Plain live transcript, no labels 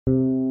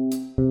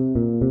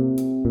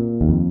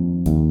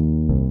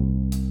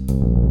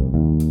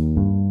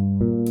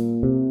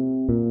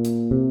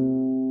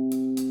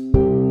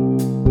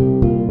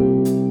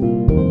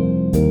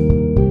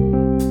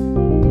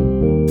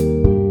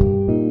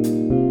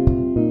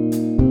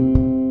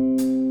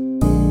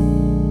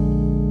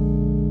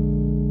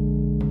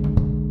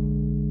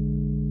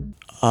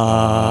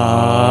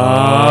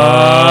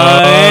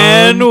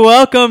And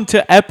welcome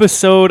to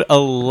episode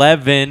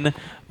 11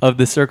 of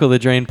the Circle the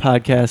Drain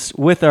podcast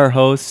with our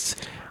hosts,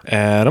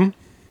 Adam.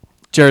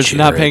 Jared's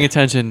not paying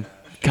attention.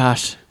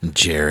 Gosh.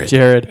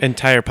 Jared.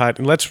 Entire pod.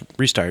 Let's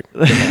restart.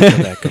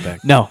 Go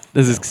back. No,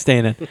 this is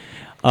staying in.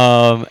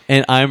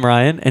 And I'm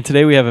Ryan, and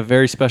today we have a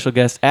very special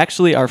guest.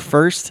 Actually, our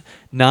first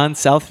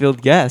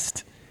non-Southfield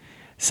guest,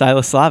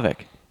 Silas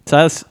Slavic.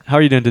 Silas, how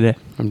are you doing today?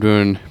 I'm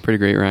doing pretty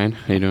great, Ryan.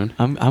 How you doing?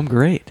 I'm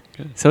great.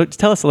 Good. So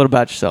tell us a little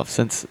about yourself,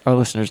 since our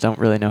listeners don't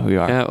really know who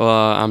you are. Yeah,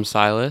 well, I'm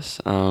Silas.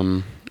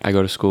 I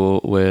go to school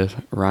with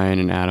Ryan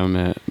and Adam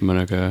at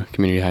Manuka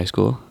Community High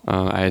School.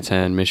 I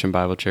attend Mission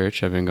Bible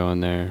Church. I've been going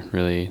there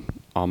really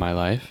all my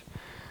life.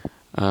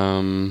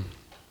 I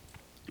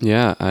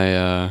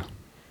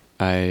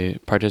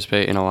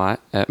participate in a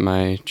lot at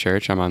my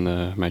church. I'm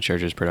on my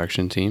church's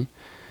production team.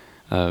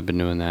 I've been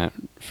doing that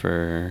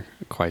for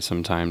quite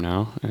some time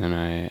now, and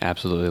I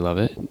absolutely love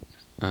it.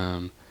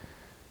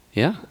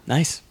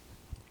 Nice.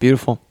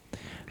 Beautiful.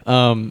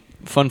 Fun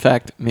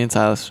fact, me and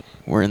Silas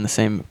were in the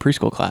same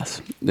preschool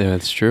class. Yeah,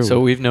 that's true. So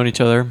we've known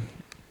each other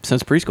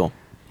since preschool.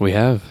 We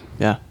have.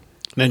 Yeah.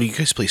 Now, do you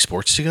guys play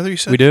sports together, you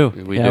said? We do.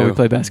 We do. We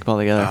play basketball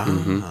together.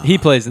 Mm-hmm. He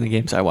plays in the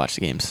games. I watch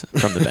the games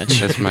from the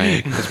bench. That's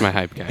my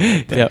hype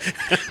guy. Yep.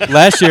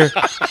 Last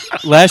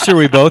year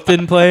we both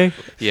didn't play.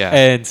 Yeah.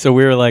 And so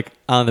we were like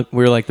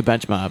the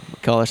bench mob. We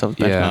call ourselves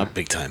bench mob.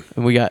 Big time.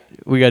 And we got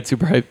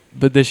super hyped.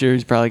 But this year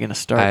he's probably gonna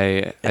start.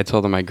 I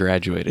told him I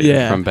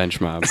graduated from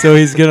bench mob. So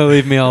he's gonna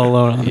leave me all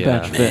alone on the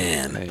bench.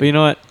 Man. But you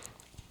know what?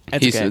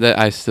 That's okay.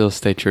 I still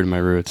stay true to my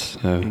roots.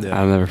 I'll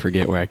never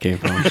forget where I came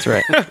from. That's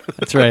right.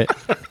 That's right.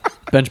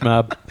 Bench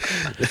mob.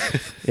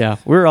 Yeah,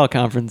 we were all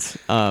conference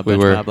bench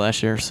mob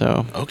last year,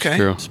 so okay,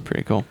 it's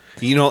pretty cool.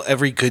 You know,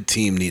 every good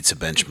team needs a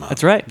bench mob.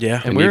 That's right.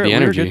 Yeah, and we we need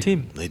were a good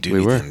team. They do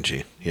need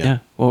energy. Yeah.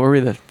 What were we,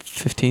 the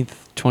 15th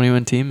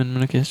 21 team in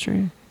Manuka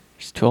history?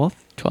 12th?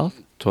 12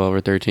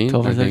 or 13.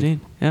 12 or 13.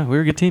 Yeah, we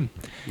were a good team.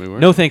 We were.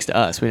 No thanks to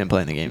us. We didn't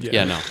play in the game.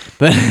 Yeah, no.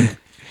 But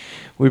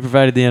we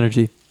provided the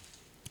energy.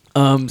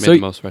 Made the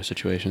most of our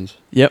situations.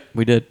 Yep,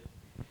 we did.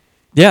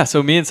 Yeah,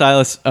 so me and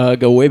Silas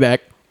go way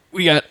back.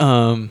 We got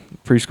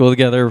preschool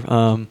together.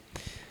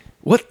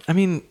 What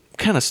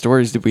kind of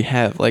stories did we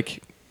have?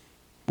 Like,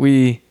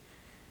 what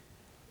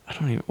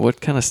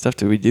kind of stuff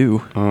did we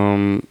do?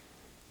 Well,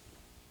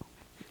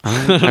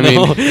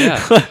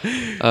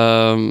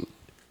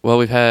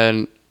 we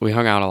hung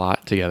out a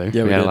lot together.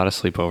 Yeah, we had did. a lot of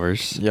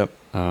sleepovers. Yep.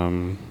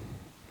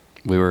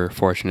 We were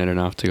fortunate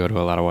enough to go to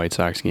a lot of White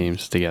Sox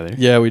games together.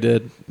 Yeah, we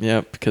did.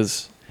 Yeah,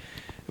 because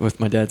with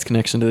my dad's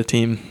connection to the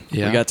team, we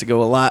got to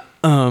go a lot.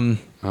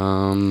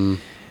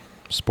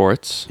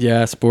 Sports.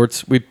 Yeah,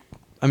 sports. We've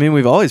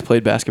always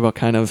played basketball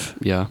kind of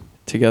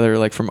together,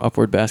 like from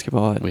Upward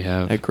Basketball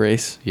at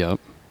Grace. Yep.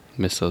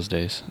 Miss those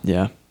days.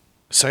 Yeah.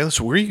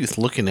 Silas, where are you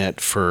looking at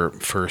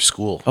for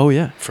school? Oh,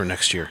 yeah. For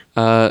next year?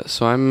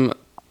 So I'm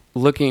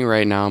looking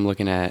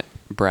at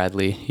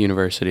Bradley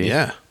University.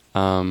 Yeah.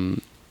 I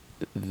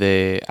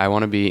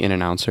want to be an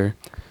announcer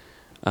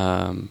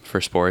for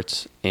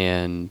sports,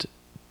 and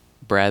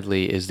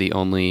Bradley is the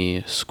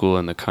only school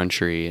in the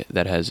country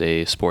that has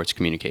a sports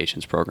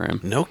communications program.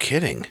 No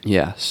kidding.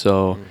 Yeah.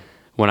 So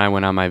when I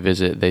went on my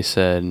visit, they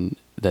said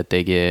that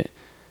they get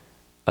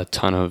a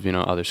ton of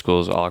other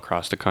schools all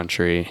across the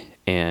country,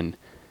 and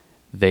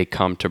they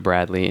come to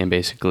Bradley and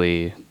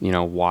basically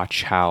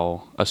watch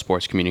how a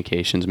sports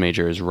communications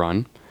major is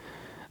run,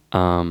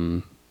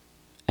 and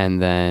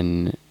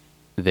then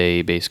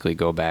they basically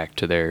go back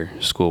to their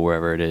school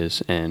wherever it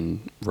is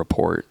and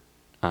report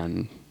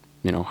on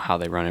how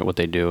they run it, what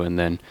they do, and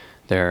then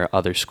there are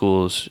other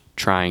schools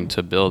trying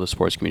to build a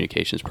sports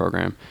communications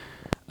program,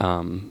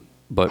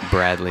 but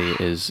Bradley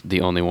is the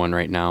only one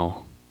right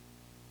now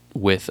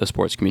with a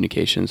sports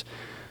communications,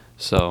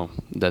 so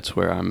that's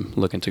where I'm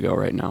looking to go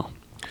right now.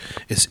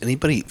 Is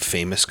anybody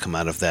famous come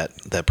out of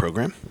that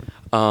program?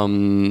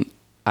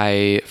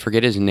 I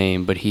forget his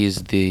name, but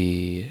he's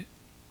the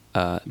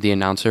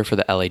announcer for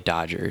the LA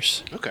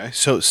Dodgers. Okay,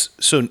 so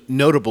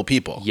notable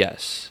people.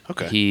 Yes.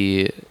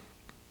 Okay.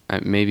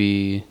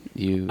 Maybe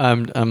you.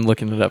 I'm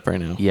looking it up right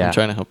now. Yeah. I'm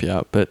trying to help you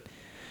out, but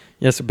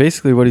yeah. So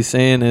basically, what he's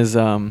saying is,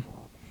 we're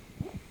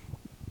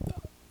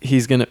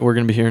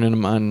gonna be hearing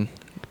him on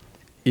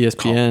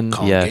ESPN.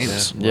 Call Yes.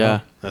 games. Wow.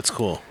 Yeah. That's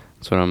cool.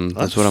 That's what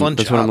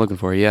I'm looking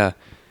for. Yeah.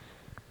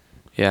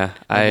 Yeah.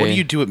 What do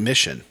you do at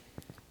Mission?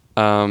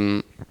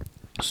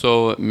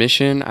 So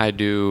Mission, I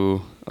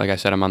do, like I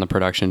said, I'm on the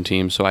production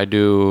team, so I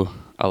do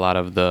a lot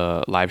of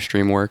the live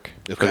stream work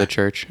for the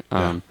church.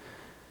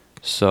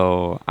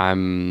 So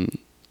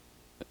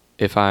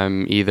if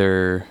I'm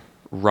either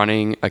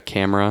running a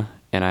camera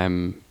and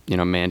I'm,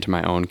 manned to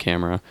my own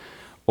camera,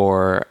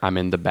 or I'm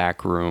in the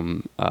back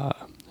room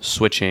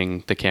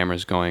switching the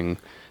cameras, going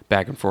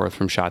back and forth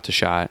from shot to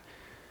shot,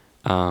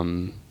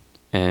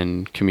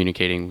 and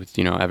communicating with,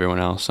 everyone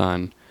else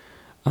on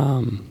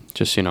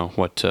just,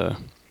 what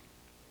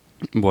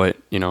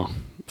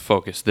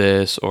focus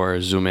this or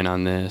zoom in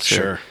on this.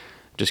 Sure.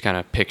 just kind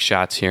of pick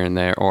shots here and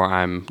there, or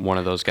I'm one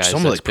of those guys It's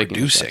almost that's like picking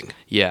the producing. shots.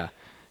 Yeah.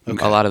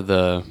 Okay. A lot of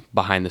the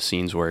behind the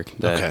scenes work.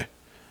 That Okay. a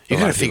You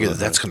lot got to of figure people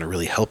that that's don't going to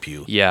really help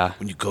you. Yeah.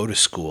 When you go to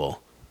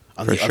school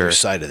on For the other sure.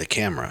 side of the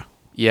camera.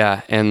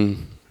 Yeah,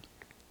 and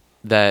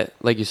that,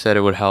 like you said,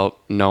 it would help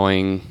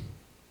knowing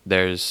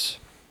there's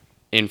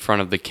in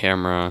front of the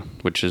camera,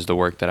 which is the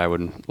work that I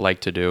would like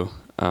to do,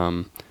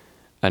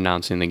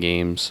 announcing the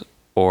games,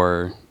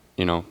 or,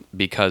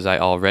 because I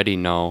already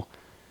know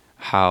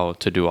how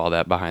to do all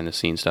that behind the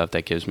scenes stuff,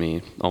 that gives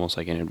me almost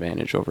like an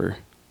advantage over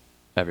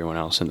everyone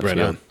else in the Right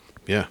field. on.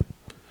 Yeah.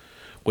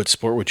 What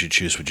sport would you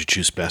choose? Would you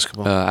choose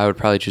basketball? I would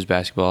probably choose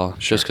basketball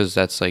Sure. just because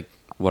that's like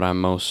what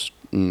I'm most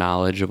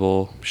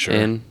knowledgeable Sure.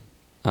 in.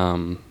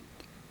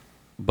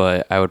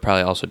 But I would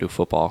probably also do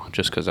football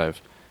just because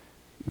I've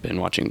been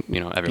watching,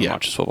 everyone Yeah.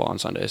 watches football on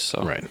Sundays.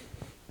 So Right.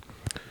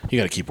 You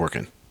got to keep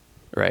working.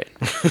 Right.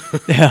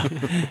 Yeah.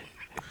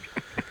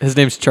 His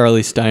name's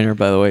Charlie Steiner,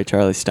 by the way.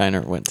 Charlie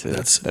Steiner went to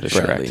That is Bradley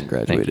correct. and Thank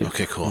graduated. you.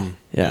 Okay, cool.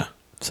 Yeah.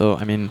 So,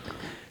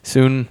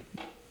 soon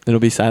it'll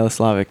be Silas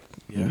Slavic,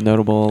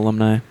 notable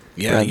alumni.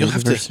 Yeah, Bradley you'll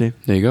have to- University.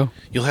 There you go.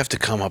 You'll have to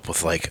come up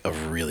with like a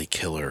really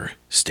killer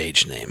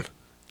stage name,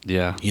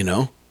 Yeah. you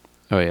know?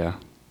 Oh, yeah.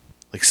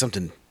 Like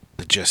something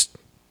that just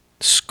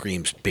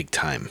screams big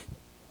time.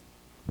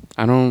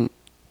 I don't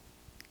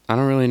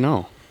really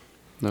know.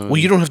 No. Well,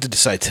 you don't have to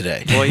decide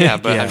today. Well, yeah,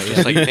 but Yeah, I'm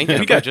just like thinking You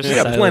about got, just you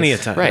got Silas. plenty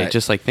of time. right,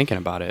 just like thinking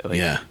about it. Like,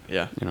 Yeah.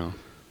 Yeah.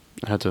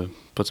 I had to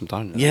put some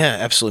thought into it. Yeah,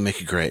 absolutely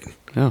make it great.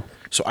 Yeah.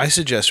 So I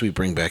suggest we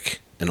bring back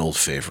an old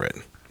favorite.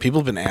 People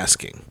have been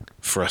asking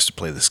for us to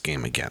play this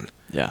game again.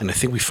 Yeah. And I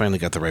think we finally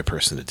got the right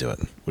person to do it.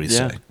 What do you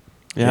Yeah. say?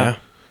 Yeah.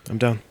 I'm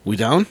done. We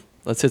down?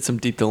 Let's hit some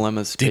deep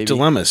dilemmas. Deep baby.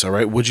 dilemmas, all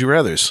right? Would you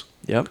rathers?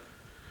 Yep.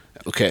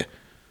 Okay.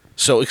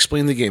 So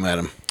explain the game,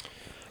 Adam.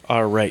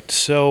 All right.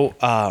 So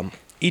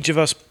each of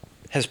us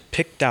has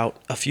picked out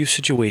a few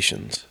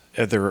situations.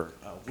 They're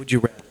would you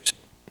rather.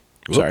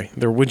 Sorry,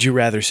 they're would you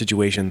rather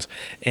situations,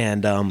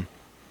 and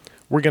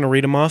we're gonna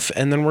read them off,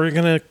 and then we're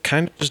gonna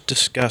kind of just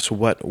discuss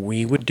what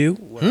we would do,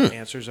 what our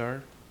answers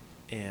are,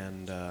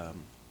 and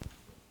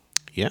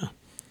Yeah.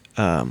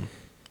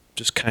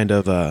 just kind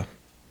of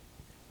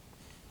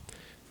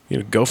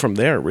go from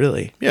there.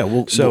 Really.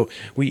 Yeah, So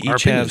we our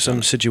each have opinions on some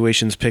it.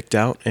 situations picked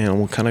out, and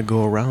we'll kind of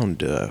go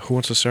around. Who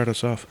wants to start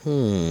us off?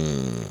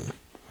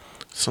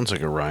 Sounds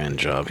like a Ryan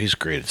job. He's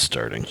great at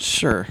starting.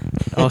 Sure.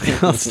 I'll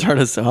start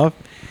us off.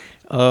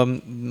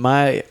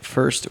 My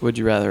first would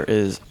you rather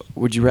is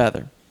would you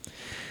rather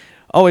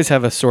always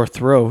have a sore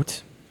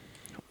throat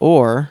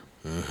or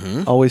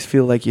always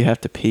feel like you have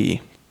to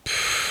pee?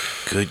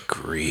 Good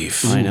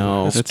grief. I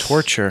know. That's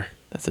torture.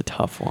 That's a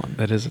tough one.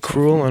 That is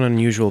Cruel and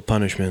unusual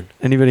punishment.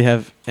 Anybody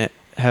have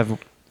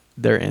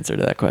their answer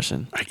to that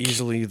question?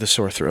 Easily the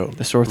sore throat.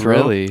 The sore throat?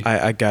 Really?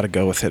 I gotta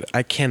go with it.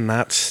 I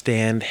cannot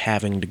stand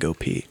having to go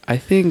pee. I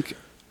think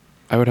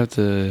I would have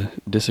to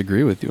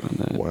disagree with you on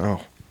that.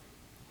 Wow.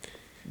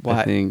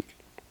 Why? I think.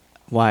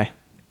 Why?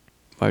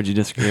 Why would you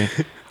disagree?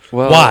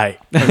 Well, Why?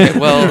 Okay,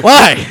 well,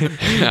 Why?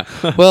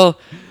 yeah. Well,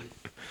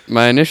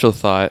 my initial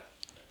thought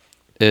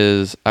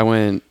is I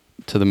went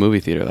to the movie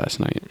theater last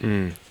night.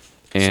 Mm.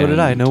 So did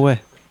I. No way.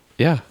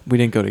 Yeah. We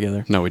didn't go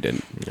together. No, we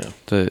didn't.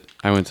 Yeah.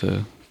 I went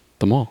to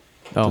the mall.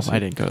 Oh, to see- I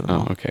didn't go to the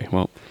mall. Oh, okay.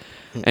 Well,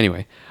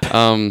 anyway,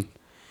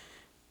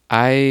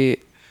 I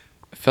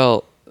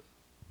felt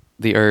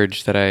the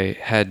urge that I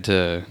had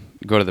to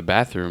go to the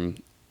bathroom,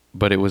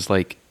 but it was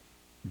like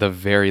the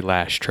very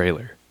last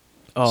trailer.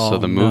 Oh, So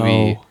the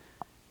movie no.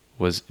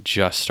 was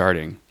just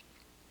starting.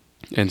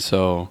 And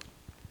so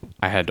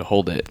I had to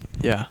hold it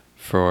Yeah.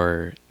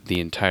 for the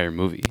entire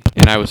movie.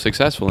 And I was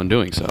successful in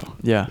doing so.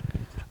 Yeah.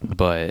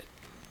 But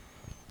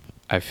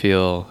I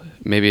feel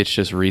maybe it's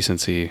just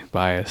recency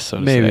bias, so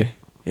to Maybe. say.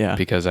 Yeah.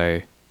 Because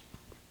I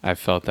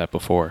felt that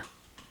before.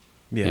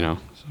 Yeah.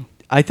 So.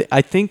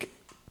 I think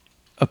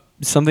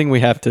something we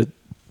have to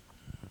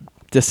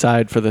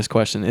decide for this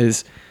question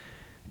is,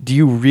 do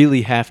you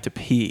really have to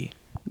pee?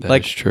 That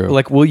is true.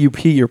 Like, will you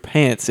pee your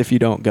pants if you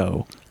don't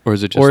go? Or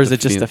is it just Or is the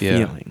it just a yeah.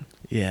 feeling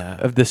Yeah.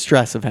 of the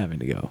stress of having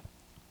to go?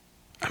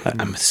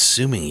 I'm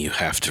assuming you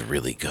have to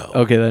really go.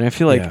 Okay, then I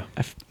feel like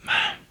Yeah.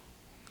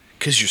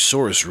 Because your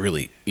sore is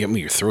really,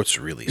 your throat's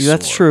really sore.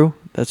 that's true.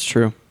 That's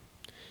true.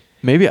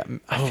 Maybe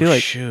I feel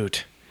like,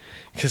 shoot.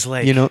 Because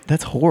like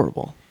that's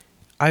horrible.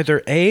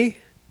 either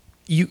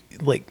you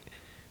like.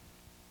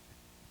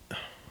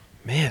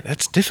 Man,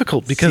 that's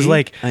difficult because See?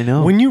 like I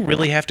know. when you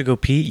really have to go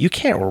pee, you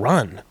can't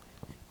run.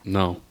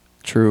 No.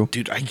 True.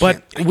 Dude, I can't,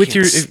 But I with can't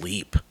your-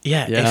 sleep.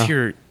 Yeah, Yeah. if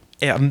you're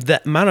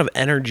that amount of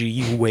energy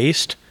you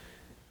waste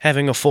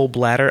having a full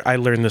bladder. I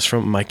learned this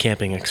from my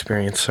camping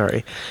experience.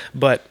 Sorry,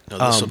 but No,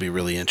 this will be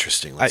really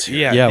interesting. Let's hear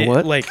yeah, it. Yeah, it-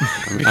 what? Like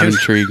I'm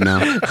intrigued now.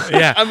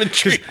 yeah, I'm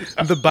intrigued.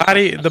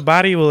 The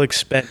body will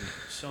expend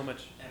so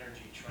much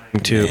energy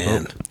trying to.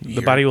 Man, the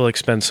you're- body will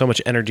expend so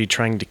much energy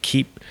trying to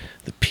keep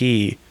the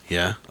pee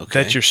Yeah.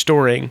 Okay. that you're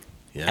storing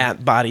Yeah.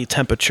 at body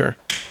temperature.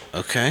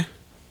 Okay.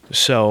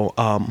 So,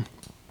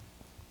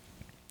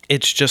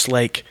 it's just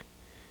like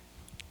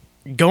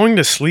going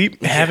to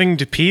sleep, having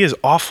to pee is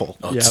awful.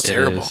 Oh, Yep. it's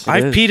terrible. It is.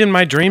 I've peed in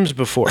my dreams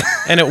before,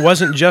 and it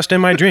wasn't just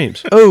in my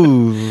dreams.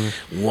 Oh,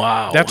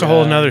 Wow. That's a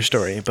whole nother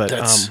story. But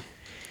That's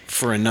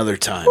for another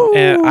time.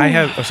 and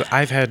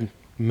I've had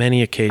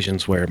many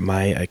occasions where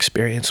my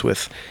experience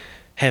with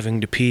having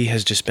to pee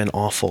has just been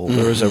awful.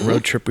 There was a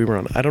road trip we were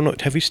on. I don't know.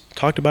 Have we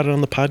talked about it on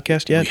the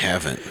podcast yet? We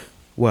haven't.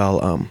 Well,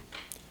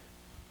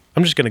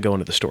 I'm just going to go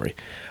into the story.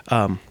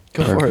 go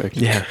for it.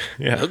 Yeah.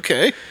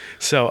 Okay.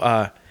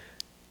 So,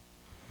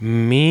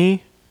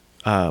 me,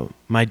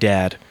 my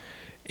dad,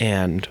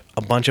 and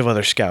a bunch of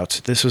other scouts.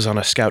 This was on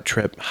a scout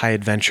trip, high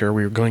adventure.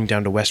 We were going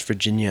down to West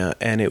Virginia,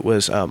 and it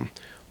was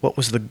what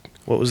was the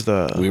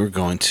We were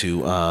going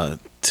to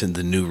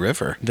the New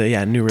River.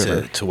 New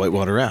River. To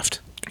Whitewater Raft.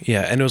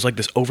 Yeah, and it was like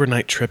this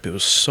overnight trip. It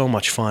was so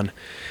much fun,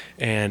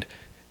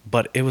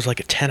 but it was like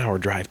a 10-hour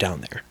drive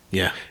down there.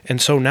 Yeah.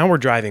 And so now we're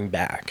driving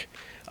back.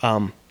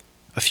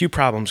 A few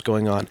problems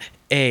going on.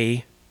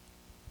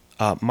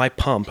 My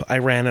pump, I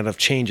ran out of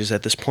changes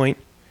at this point,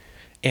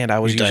 and I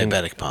was Your using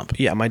diabetic pump.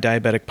 Yeah, my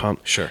diabetic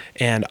pump. Sure.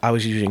 And I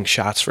was using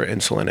shots for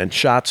insulin, and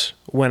shots,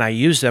 when I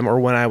used them, or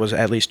when I was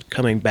at least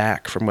coming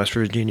back from West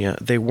Virginia,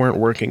 they weren't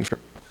working.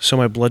 So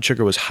my blood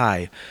sugar was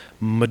high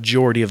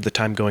majority of the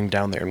time going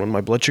down there. And when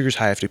my blood sugar's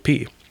high, I have to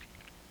pee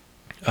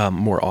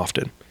more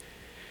often.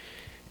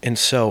 And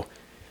so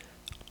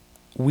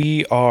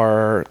we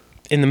are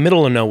in the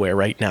middle of nowhere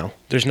right now.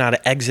 There's not an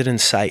exit in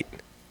sight,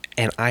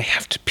 and I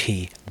have to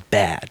pee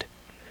bad.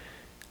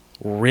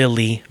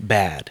 Really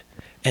bad.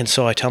 And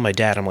so I tell my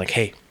dad, I'm like,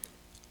 hey,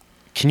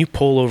 can you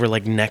pull over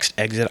like next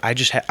exit? I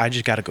just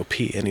got to go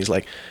pee. And he's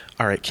like,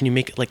 all right, can you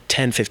make it like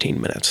 10, 15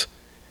 minutes?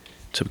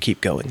 So we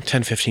keep going.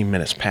 10, 15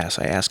 minutes pass.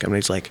 I ask him, and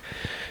he's like,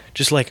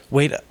 just like,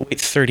 wait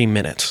 30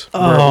 minutes.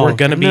 Oh, we're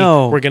going to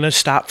no. we're going to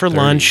stop for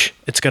lunch.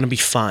 It's going to be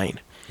fine.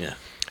 Yeah.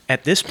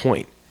 At this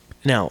point,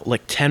 now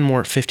like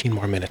 15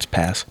 more minutes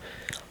pass.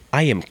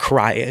 I am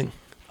crying.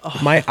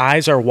 My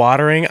eyes are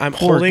watering. I'm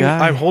holding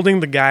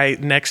the guy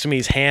next to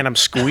me's hand. I'm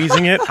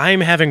squeezing it.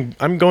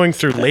 I'm going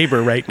through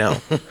labor right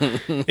now.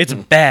 It's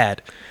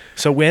bad.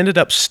 So we ended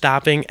up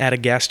stopping at a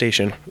gas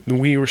station.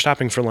 We were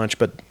stopping for lunch,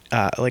 but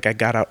I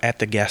got out at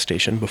the gas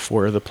station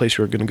before the place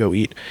we were going to go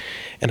eat.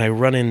 And I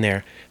run in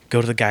there,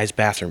 go to the guy's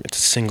bathroom. It's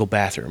a single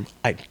bathroom.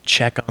 I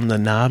check on the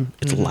knob.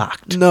 It's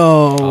locked.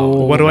 No.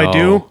 What do I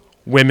do?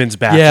 Women's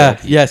bathroom. Yeah.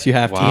 Yes, you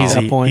have to. Wow. At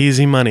that point.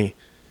 Easy money.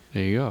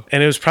 There you go.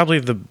 And it was probably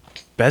the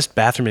best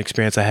bathroom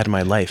experience I had in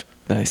my life.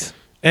 Nice.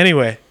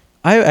 Anyway,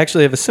 I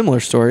actually have a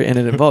similar story, and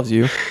it involves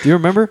you. Do you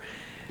remember?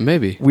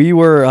 Maybe. We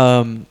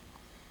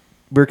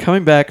were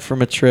coming back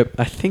from a trip.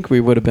 I think we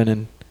would have been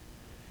in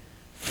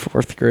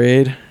 4th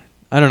grade.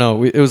 I don't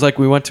know. It was like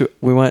we went to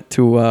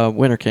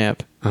winter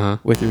camp Uh-huh.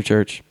 with your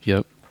church,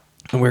 Yep.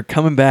 and we're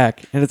coming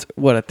back, and it's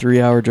what, a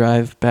 3-hour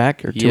drive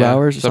back or 2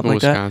 hours or It's up something in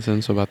like that.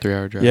 Wisconsin, so about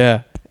 3-hour drive.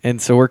 Yeah,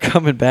 and so we're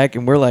coming back,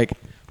 and we're like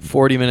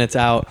 40 minutes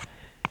out,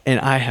 and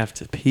I have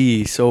to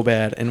pee so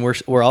bad, and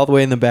we're all the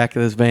way in the back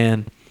of this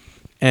van,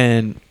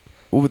 and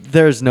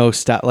there's no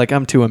stop. Like,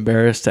 I'm too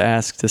embarrassed to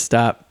ask to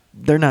stop.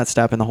 They're not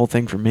stopping the whole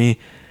thing for me,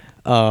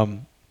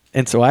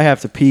 and so I have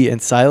to pee.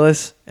 And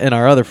Silas and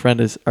our other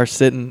friend are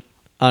sitting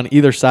on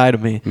either side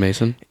of me.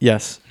 Mason?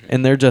 Yes,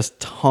 and they're just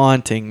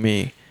taunting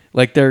me.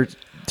 Like, they're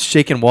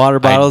shaking water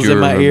bottles do in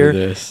my remember ear.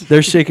 this.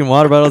 They're shaking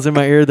water bottles in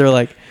my ear. They're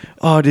like,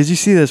 "Oh, did you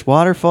see this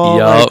waterfall?"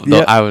 Yup.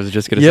 Like, I was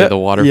just gonna say the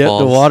waterfalls.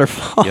 Yeah, the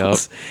waterfalls. Yup.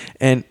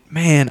 And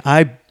man,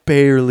 I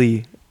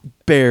barely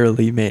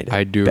made it.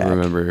 I do back.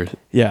 remember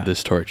Yeah.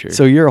 this torture.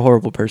 So you're a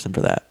horrible person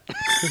for that.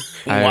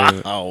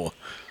 Wow.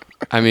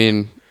 I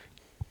mean,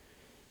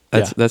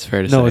 that's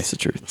fair to say. No, it's the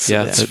truth.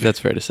 Yeah, that's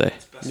fair to say.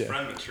 Best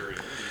friend material.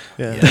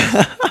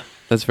 yeah.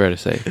 That's fair to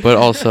say. But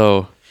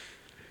also,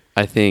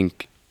 I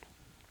think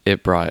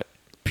it brought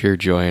pure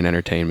joy and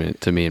entertainment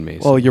to me and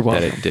Mason. Well, you're that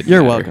welcome. it didn't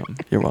You're matter. welcome.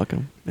 You're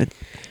welcome.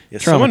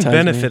 It Someone traumatized me.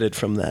 benefited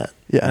from that.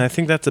 Yeah. And I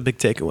think that's a big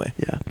takeaway.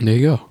 Yeah. There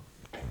you go.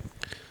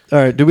 All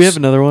right. Do we have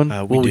another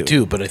one? We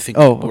do, but I think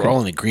Oh, okay. we're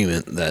all in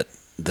agreement that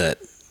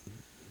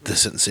the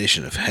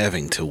sensation of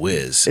having to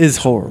whiz Is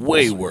horrible.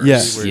 way worse.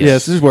 Yes. Yes.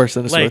 Yes. This is worse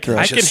than a sore Like, throat.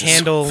 I can Just a sore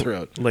handle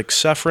throat. like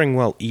suffering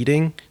while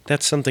eating.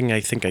 That's something I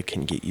think I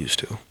can get used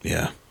to.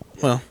 Yeah.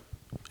 Well,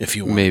 if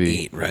you want Maybe.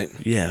 to eat, right?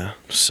 Yeah.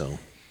 So,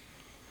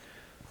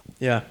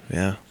 Yeah.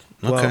 Yeah.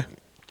 okay. Well,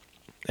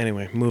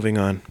 anyway, moving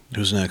on.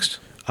 Who's next?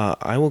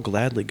 I will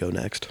gladly go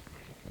next.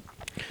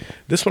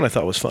 This one I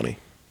thought was funny.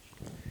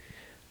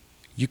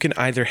 You can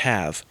either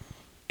have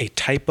a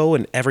typo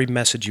in every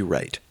message you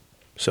write.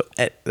 So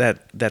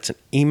that's an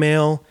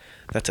email,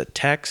 that's a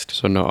text,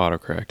 So no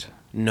autocorrect.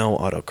 no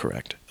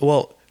autocorrect.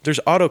 Well, there's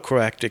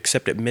autocorrect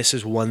except it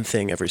misses one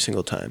thing every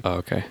single time. Oh,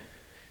 okay.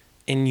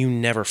 And you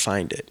never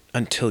find it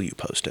until you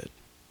post it.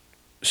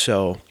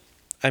 So,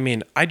 I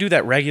mean, I do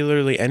that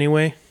regularly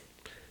anyway,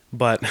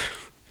 but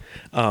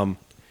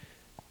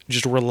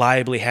just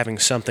reliably having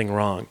something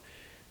wrong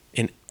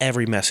in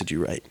every message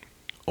you write.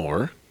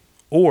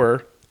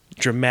 Or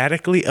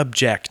dramatically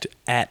object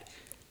at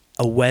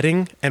a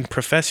wedding and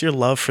profess your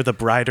love for the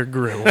bride or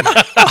groom.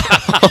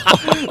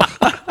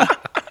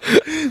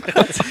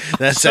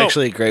 That's So-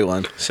 actually a great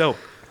one. So,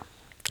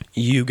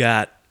 you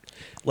got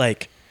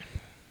like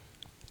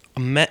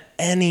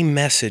any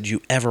message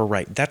you ever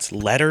write. That's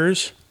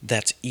letters.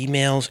 That's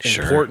emails.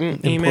 Sure.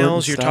 Important emails.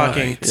 Important You're stuff.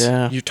 talking. Right.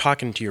 Yeah. You're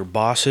talking to your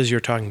bosses. You're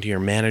talking to your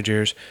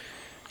managers.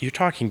 You're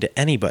talking to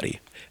anybody.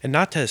 And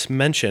not to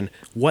mention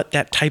what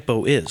that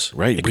typo is.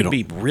 Right, It we could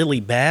be really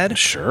bad.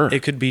 Sure.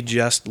 It could be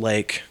just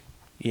like,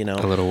 A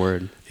little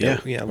word. yeah,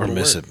 or little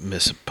miss word.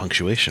 a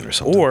punctuation or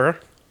something. Or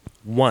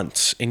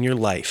once in your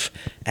life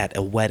at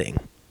a wedding,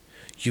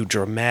 you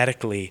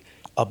dramatically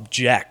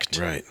object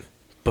right.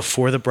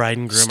 before the bride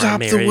and groom are Stop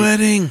married the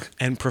wedding.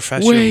 and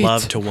profess Wait. your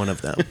love to one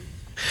of them.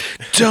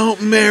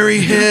 Don't marry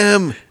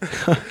him.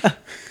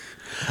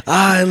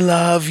 I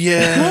love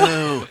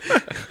you.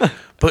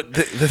 But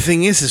the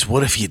thing is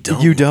what if you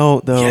don't? You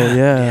don't though. Yeah.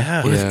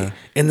 Yeah. What if- Yeah.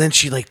 and then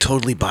she like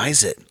totally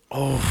buys it.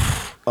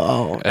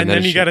 Oh. And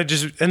then you she- gotta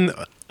just and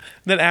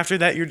then after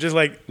that you're just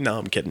like, no,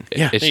 I'm kidding.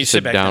 Yeah. It's Then you just sit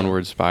a back down.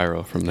 downward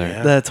spiral from there.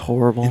 Yeah. That's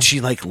horrible. And she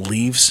like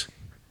leaves.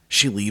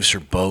 She leaves her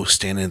bow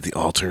standing at the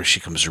altar. She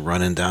comes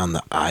running down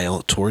the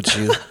aisle towards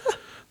you.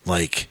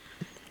 Like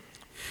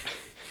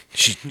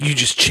you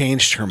just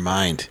changed her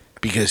mind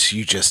because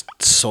you just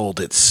sold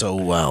it so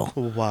well.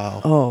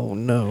 Wow. Oh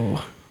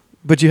no.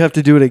 But you have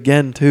to do it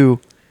again too.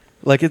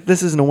 Like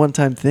this isn't a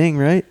one-time thing,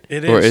 right?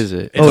 It Or is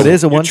it? Oh, it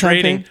is a you're one-time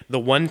trading thing? the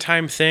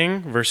one-time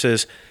thing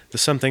versus the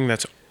something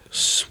that's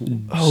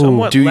Oh,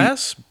 somewhat do you-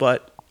 less,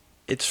 but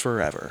it's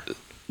forever.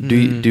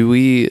 Do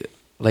we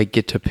like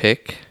get to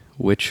pick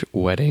which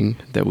wedding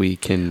that we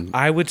can?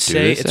 I would do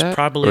say this it's at? Or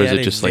probably is at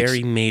it a just like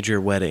very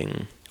major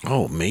wedding.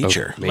 Oh,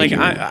 major. Okay. Like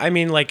Major. I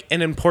mean, like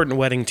an important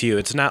wedding to you.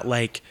 It's not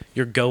like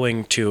you're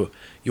going to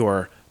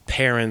your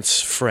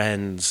parents'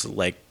 friends,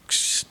 like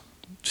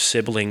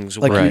siblings.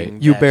 Like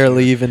wedding you that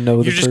barely even know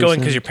the You're just going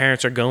person. because your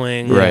parents are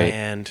going, Right.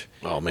 And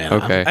Oh man.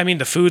 Okay. I mean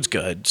the food's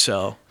good,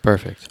 so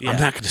Perfect. yeah. I'm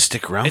not going to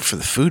stick around It's- for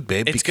the food,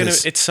 babe, it's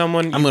because it's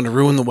someone I'm going to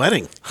ruin the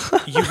wedding.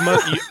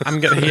 I'm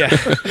gonna yeah.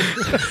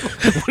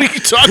 What are you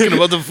talking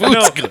about? The food's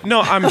No, good.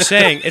 no, I'm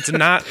saying it's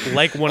not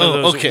like one of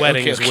Oh, those okay,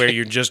 weddings okay. where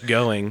you're just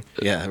going.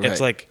 Yeah, right.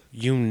 It's like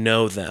you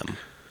know them.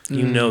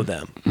 You know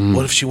them.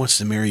 What if she wants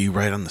to marry you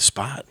right on the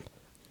spot?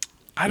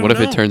 I don't What if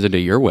know. it turns into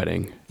your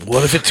wedding?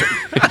 What if it?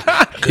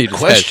 You Good just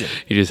question.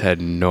 you just had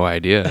no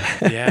idea.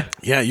 Yeah.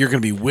 Yeah, you're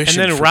going to be And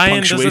wishing then for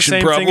Ryan does the punctuation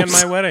same problems. thing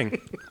at my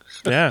wedding.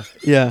 Yeah.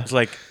 Yeah. It's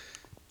like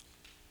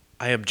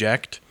I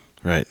object.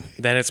 Right.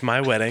 Then it's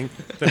my wedding.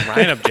 Then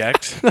Ryan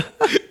objects.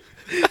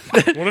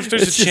 What if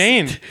there's a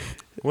chain?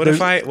 What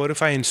if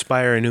I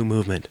inspire a new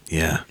movement?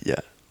 Yeah. Yeah.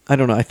 I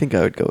don't know. I think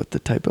I would go with the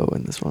typo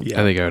in this one. Yeah.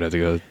 I think I would have to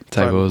go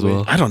typo as Probably.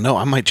 well. I don't know.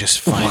 I might just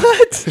find.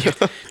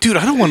 Dude,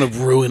 I don't want to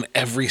ruin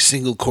every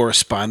single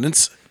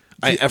correspondence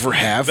I ever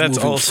have That's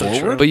moving also forward.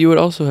 true. But you would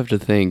also have to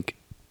think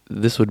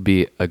this would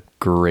be a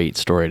great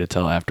story to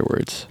tell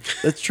afterwards.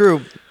 That's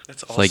true.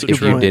 That's It's like also if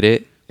true. you did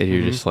it and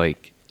you're just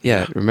like,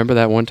 yeah, remember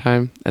that one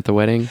time at the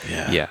wedding?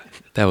 Yeah.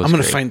 that was. I'm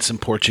going to great. find some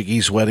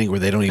Portuguese wedding where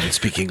they don't even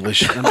speak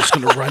English. And I'm just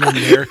going to run in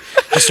there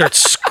and start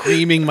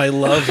screaming my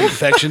love and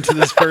affection to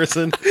this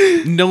person.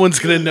 No one's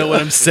going to know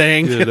what I'm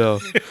saying. You know.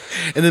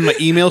 And then my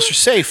emails are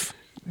safe.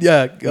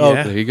 Yeah. Oh,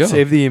 Yeah. There you go.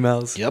 Save the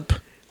emails. Yep.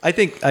 I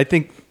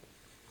think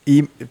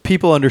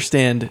people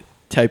understand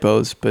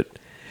typos, but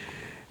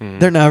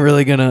they're not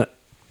really gonna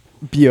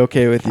be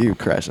okay with you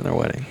crashing their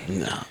wedding.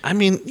 No. I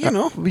mean, you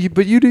know.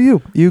 But you do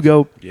you. You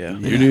go. Yeah.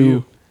 You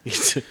do.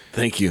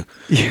 Thank you.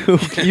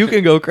 You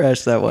can go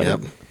crash that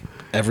wedding. Yep.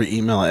 Every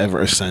email I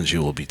ever send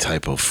you will be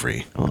typo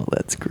free. Oh,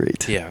 that's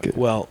great. Yeah. Good.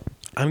 Well,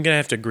 I'm gonna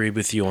have to agree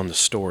with you on the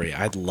story.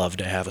 I'd love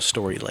to have a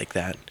story like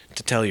that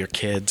to tell your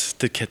kids,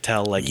 to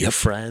tell like your Yep.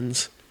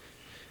 friends.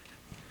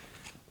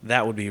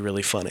 That would be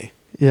really funny.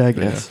 Yeah, I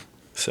guess.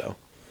 So All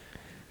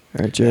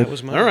right, Jared. that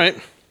was my All right.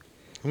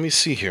 Let me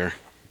see here.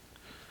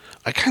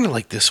 I kind of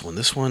like this one.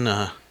 This one,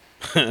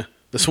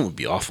 this one would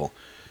be awful.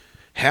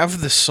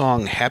 Have the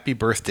song "Happy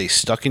Birthday"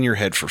 stuck in your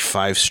head for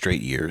 5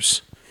 straight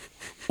years,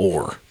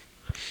 or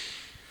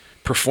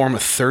perform a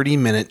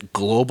 30-minute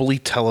globally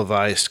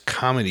televised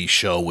comedy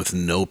show with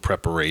no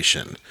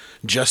preparation.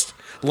 Just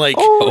like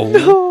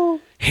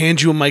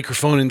hand you a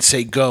microphone and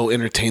say, "Go,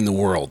 entertain the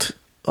world."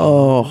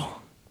 Oh,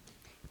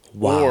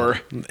 Wow.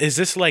 Or Is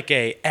this like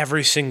a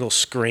every single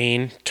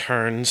screen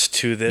turns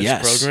to this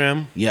yes,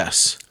 program?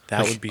 yes.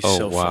 That would be Oh,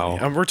 so wow.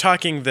 funny. We're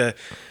talking the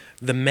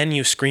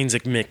menu screens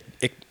at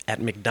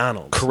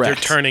McDonald's. Correct.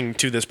 They're turning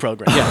to this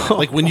program. Yeah,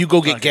 like when you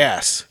go get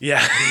gas.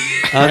 Yeah.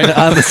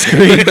 on the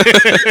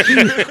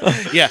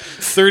screen. Yeah,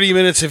 30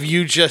 minutes of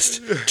you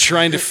just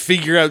trying to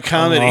figure out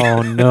comedy.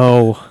 Oh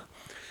no.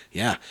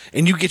 Yeah,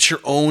 and you get your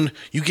own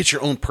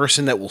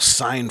person that will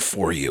sign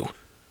for you.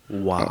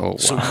 Wow. Oh,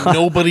 So wow.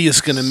 nobody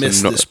is going to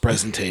miss no- this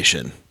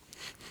presentation.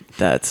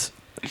 That's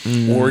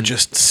Or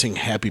just sing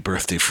 "Happy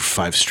Birthday" for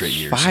 5 straight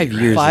years. 5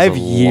 years 5 is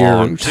a years.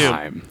 long Dude,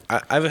 time.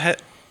 I've had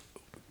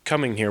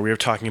coming here. We were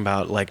talking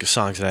about like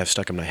songs that I've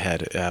stuck in my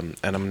head, and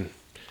I'm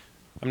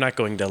not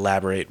going to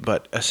elaborate,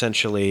 but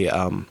essentially,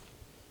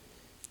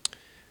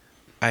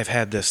 I've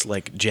had this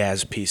like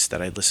jazz piece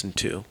that I listened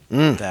to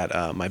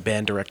that my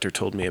band director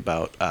told me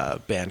about a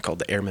band called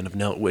the Airmen of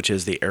Note, which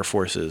is the Air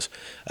Force's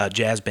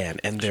jazz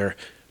band, and they're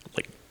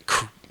like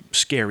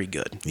scary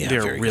good. Yeah,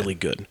 they're very really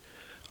good.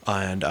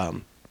 And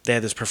they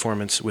had this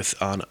performance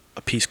on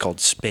a piece called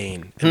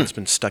Spain, and it's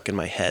been stuck in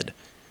my head.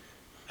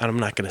 And I'm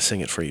not going to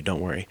sing it for you,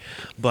 don't worry.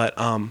 But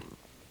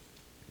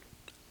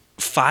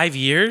 5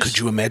 years. Could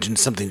you imagine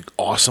something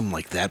awesome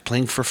like that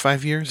playing for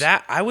 5 years?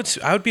 That I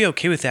would be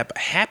okay with that. But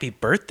Happy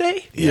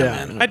Birthday?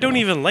 Yeah. man. I don't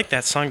even like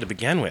that song to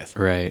begin with.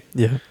 Right.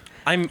 Yeah.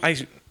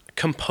 I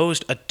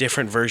composed a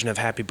different version of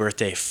Happy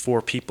Birthday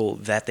for people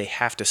that they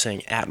have to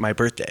sing at my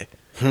birthday.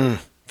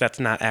 That's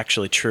not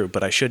actually true,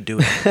 but I should do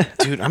it.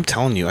 Dude, I'm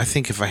telling you, I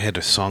think if I had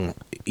a song,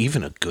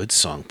 even a good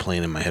song,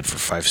 playing in my head for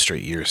 5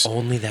 straight years,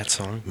 Only that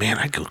song. man,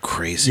 I'd go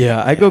crazy.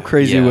 Yeah, I go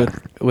crazy Yeah.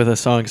 with a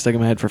song stuck in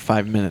my head for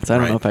 5 minutes. I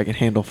don't know Right. if I can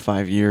handle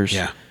 5 years.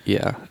 Yeah.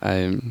 Yeah.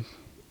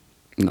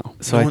 No.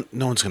 So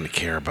No one's going to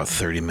care about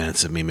 30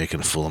 minutes of me making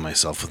a fool of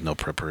myself with no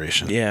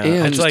preparation. Yeah,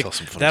 And- it's Just like tell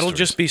some funny that'll stories.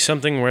 just be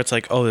something where it's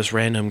like, oh, this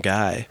random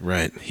guy,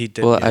 Right. he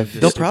did. Well, this I've-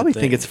 they'll stupid probably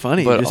think thing. it's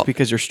funny But just I'll-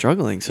 because you're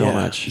struggling so Yeah.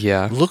 much.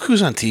 Yeah. Look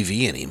who's on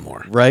TV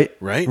anymore. Right?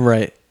 Right?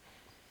 Right.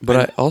 But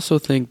I also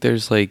think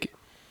there's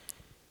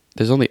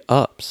only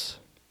ups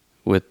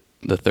with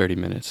the 30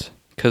 minutes.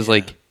 Because,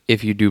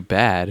 if you do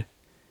bad,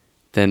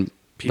 then,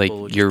 People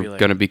will just you're be like-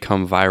 going to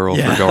become viral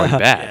Yeah. for going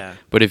bad. Yeah.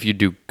 But if you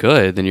do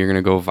good, then you're going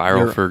to go viral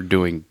You're- for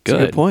doing That's a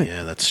good. good point.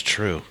 Yeah, that's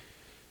true.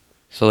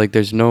 So,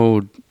 there's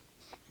no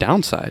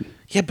downside.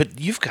 Yeah, but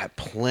you've got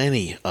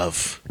plenty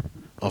of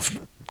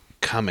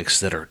comics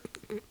that are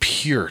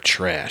pure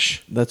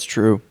trash. That's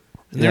true.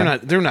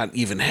 And they're not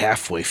even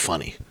halfway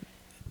funny.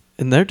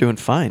 And they're doing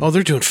fine. Oh,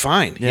 they're doing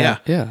fine. Yeah.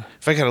 Yeah.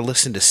 If I got to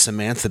listen to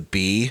Samantha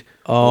Bee,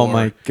 Oh,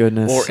 my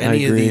goodness, or I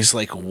any of agree. these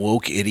like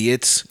woke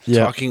idiots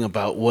Yeah. talking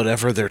about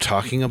whatever they're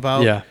talking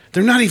about, Yeah.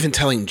 they're not even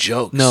telling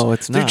jokes. No,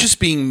 it's They're not. just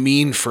being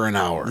mean for an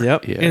hour.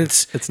 Yep. Yeah. and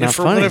it's It's and not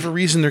for funny. whatever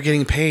reason they're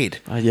getting paid.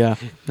 Yeah.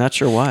 Not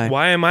sure why.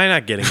 Why am I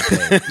not getting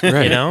paid?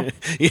 Right. You know?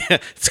 Yeah,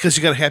 it's because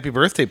you got a Happy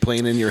Birthday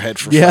playing in your head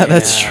for Yeah, 5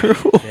 that's Yeah.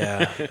 true.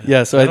 Yeah.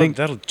 Yeah, so I think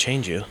that'll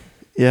change you.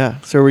 yeah.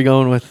 So are we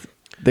going with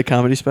the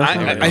comedy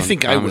special? I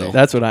think I Comedy. will.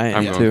 That's what I am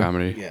I'm going too.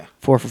 comedy. Yeah.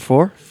 4 for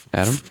 4?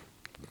 Adam?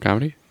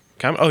 Comedy?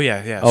 Oh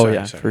yeah, yeah. Oh sorry,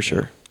 yeah, sorry. for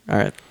sure. All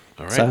right.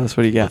 All right. Silas,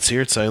 what do you got? Let's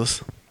hear it,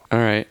 Silas. All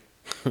right.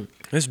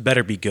 This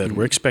better be good.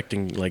 We're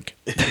expecting like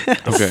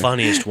the Okay.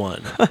 funniest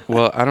one.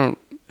 Well, I don't.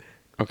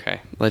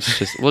 Okay. We'll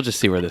just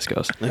see where this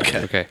goes. Okay.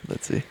 Okay.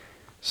 Let's see.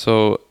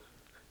 So,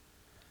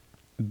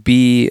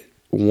 be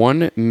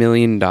 $1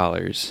 million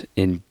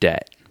in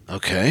debt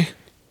Okay.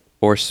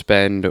 or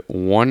spend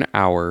 1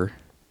 hour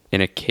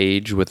in a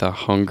cage with a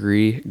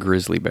hungry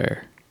grizzly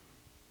bear.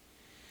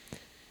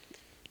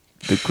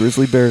 The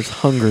grizzly bear's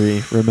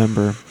hungry,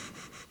 remember.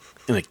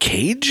 In a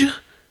cage?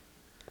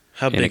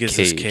 How In big a is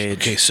this cage. cage?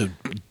 Okay, so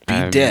be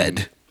I'm-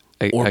 dead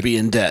or I- be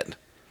in debt.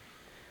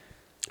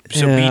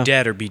 So Yeah. be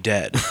dead or be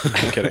dead.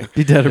 I'm kidding.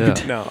 Be dead or Yeah. be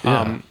dead. No.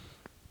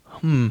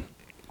 Yeah.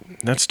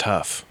 That's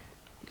tough.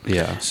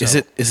 Yeah.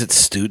 So- Is it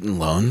student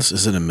loans?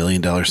 Is it $1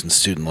 million in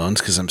student loans?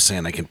 Because I'm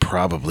saying I can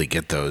probably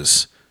get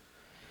those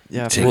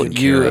Yeah. taken Well,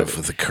 care you- of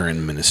with the current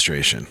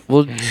administration.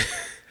 Well,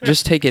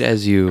 just take it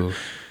as you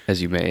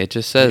may. It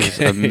just says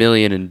 $1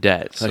 million in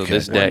debt. So Okay.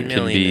 this debt 1 can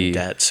million be in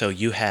debt. So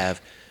you have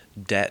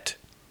debt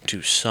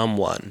to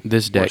someone.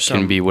 this or debt can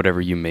some- be whatever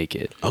you make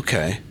it.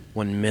 Okay.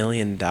 $1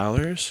 million.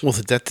 Well,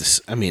 the debt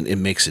is, I mean, it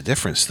makes a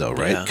difference though,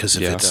 right? Yeah. Because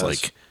if Yeah. it's It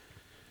does. like,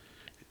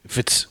 if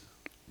it's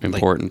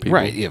Important like, people.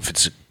 right? If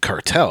it's a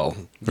cartel,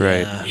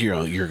 Right. Yeah.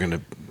 you're gonna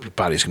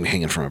body's gonna be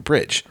hanging from a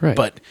bridge, Right.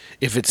 But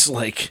if it's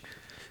like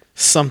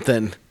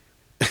something,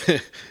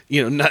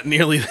 not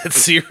nearly that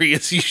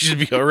serious, you should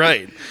be all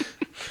right.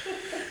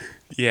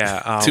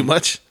 Yeah. Too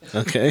much?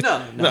 Okay.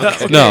 No,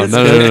 not at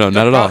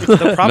all. The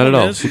problem Not at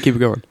all. is- We'll keep it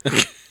going.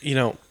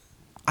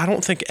 I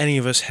don't think any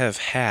of us have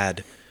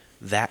had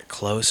that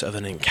close of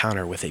an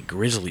encounter with a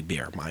grizzly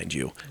bear, mind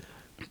you.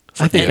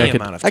 For I think any I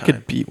could. amount of I time.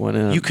 could beat one.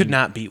 In a, You could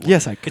not beat one.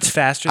 Yes, I could. It's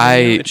faster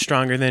than you. It's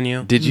stronger than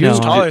you. Did you? No. It's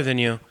taller than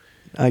you.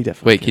 I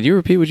definitely. Wait, can you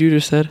repeat what you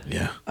just said?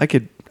 Yeah. I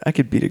could. I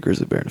could beat a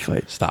grizzly bear in a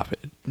fight. Stop it.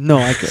 No,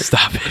 I could.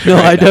 Stop it. No,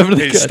 right I now.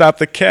 definitely could. Stop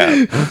the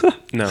cat.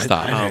 No.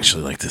 Stop. I'd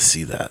actually like to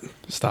see that.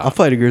 Stop. I'll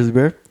fight a grizzly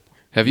bear.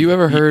 Have you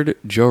ever heard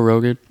Joe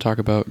Rogan talk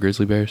about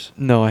grizzly bears?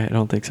 No, I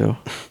don't think so.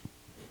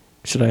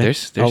 Should I?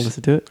 There's- I'll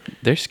listen to it.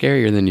 They're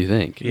scarier than you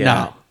think. Yeah.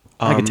 No,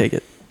 I can Um, take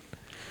it.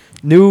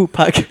 New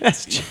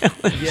podcast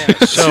challenge.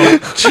 Yeah.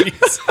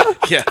 So,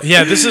 Yeah.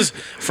 yeah, this is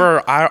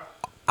for our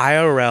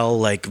IRL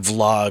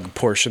vlog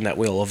portion that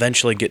we'll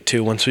eventually get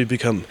to once we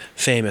become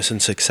famous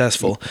and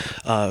successful.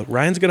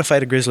 Ryan's gonna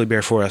fight a grizzly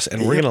bear for us,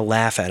 and we're gonna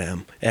laugh at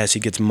him as he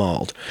gets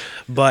mauled.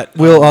 But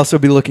We'll also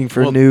be looking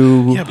for well,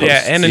 new. yeah, but-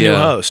 yeah, and a new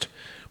Yeah. host.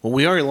 Well,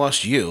 we already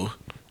lost you.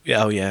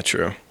 Yeah, oh yeah,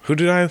 true. Who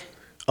did I?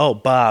 Oh,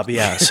 Bob.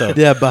 Yeah. So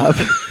Yeah, Bob.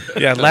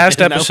 yeah, last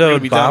Now we're gonna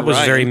episode be Bob down was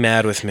Ryan. very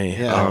mad with me.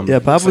 Yeah. Yeah,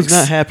 Bob It's was like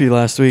not happy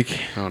last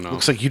week. Oh no.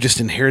 Looks like you just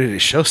inherited a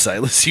show,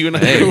 Silas. You and I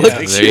Hey, are yeah,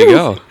 looking. there you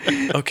go.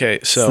 Okay,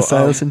 It's so the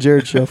Silas and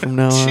Jared show from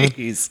now on.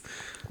 Jeez.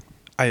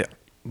 I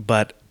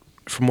but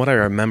from what I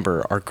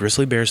remember, are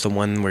grizzly bears the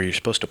one where you're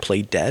supposed to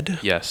play dead?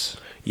 Yes.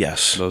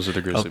 Yes. Those are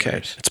the grizzly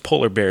bears. It's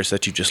polar bears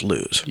that you just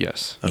lose.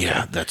 Yes. Okay.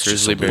 Yeah, that's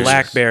Grizzly just bears.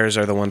 Black bears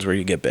are the ones where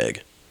you get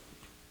big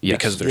Yes.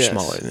 because they're Yes.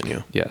 smaller than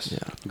you. Yes. Yeah.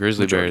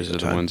 Grizzly Majority bears of are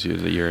the the time. ones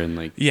that you're in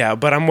like. Yeah,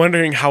 but I'm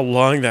wondering how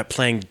long that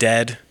playing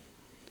dead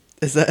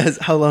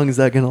How long is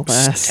that gonna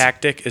last?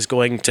 tactic is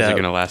going to. Is it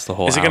going to last the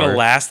whole Is it hour? going to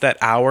last that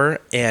hour?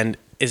 And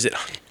is it?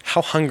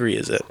 How hungry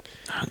is it?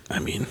 I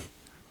mean,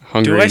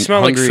 Hungry, Do I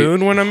smell like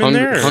food when I'm in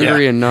there, or-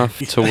 Hungry Yeah. enough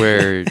to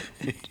where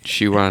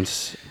she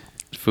wants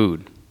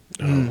food.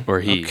 Or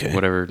he, okay.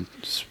 whatever.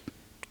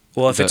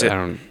 Well, if it's I a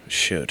don't.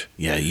 shoot.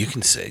 yeah, you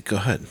can say. Go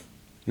ahead.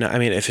 No, I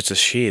mean if it's a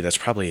she, that's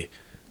probably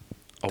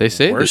a They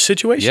say worse that-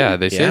 situation. Yeah,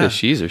 they say the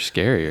she's are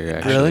scarier.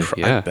 Actually.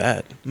 Really? I Yeah.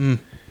 bet. Mm.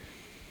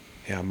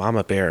 Yeah,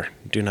 Mama Bear.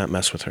 Do not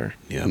mess with her.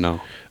 Yeah.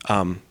 No.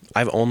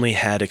 I've only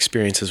had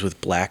experiences with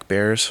black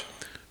bears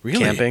Really?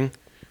 camping,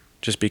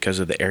 just because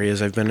of the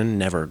areas I've been in.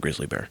 Never a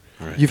grizzly bear.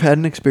 You've had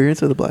an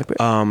experience with a black bear?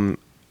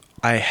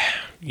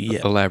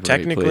 Yeah, Elaborate,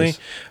 technically,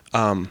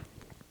 please.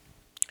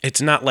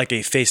 it's not like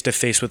a face to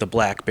face with a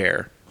black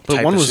bear. But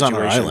type one of was on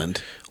our situation.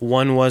 island.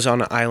 One was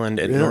on an island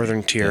in Really?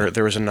 Northern Tier. Yeah.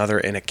 There was another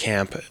in a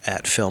camp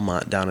at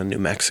Philmont down in New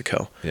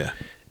Mexico. Yeah.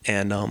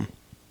 And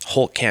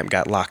whole camp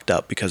got locked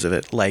up because of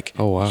it. Like,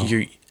 Oh, wow.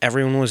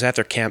 Everyone was at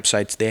their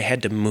campsites. They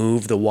had to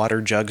move the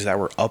water jugs that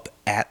were up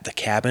at the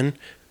cabin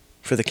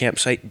for the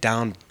campsite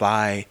down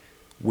by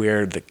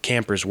where the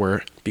campers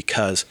were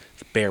because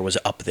the bear was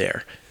up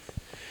there.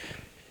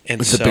 And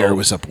But the bear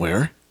was up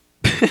where?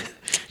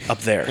 up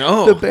there.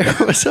 Oh, The bear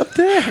was up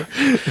there.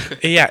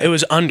 Yeah, it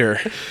was under.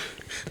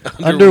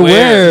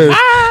 Underwear.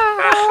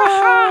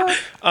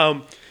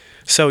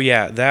 So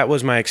yeah, that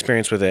was my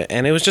experience with it,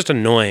 and it was just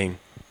annoying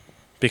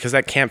because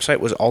that campsite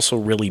was also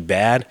really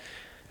bad.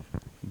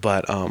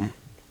 But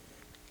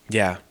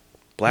yeah,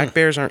 black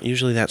bears aren't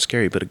usually that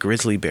scary, but a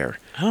grizzly bear,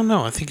 I don't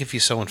know. I think if you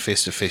saw one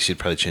face to face, you'd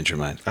probably change your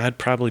mind. I'd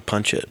probably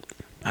punch it.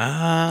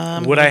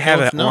 Would Would I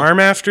have an arm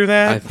after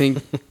that? I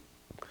think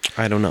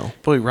I don't know.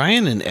 Boy,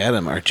 Ryan and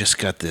Adam are just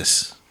got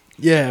this.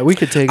 Yeah, we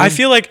could take him. I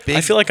feel like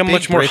I'm big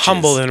much more britches.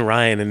 humble than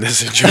Ryan in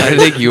this I situation.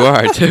 think you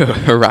are too.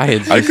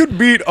 Ryan's. I could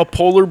beat a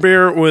polar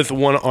bear with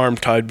one arm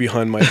tied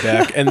behind my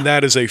back, and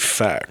that is a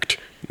fact.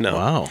 No.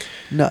 Wow.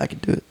 No, I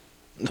could do it.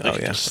 Oh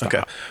yeah.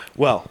 Okay.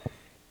 Well,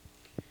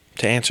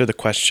 to answer the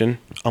question,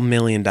 $1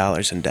 million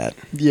in debt.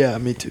 Yeah,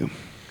 me too.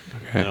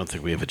 I don't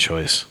think we have a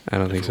choice. I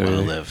don't think if so we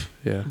want to either. live.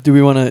 Yeah. Do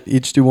we want to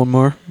each do one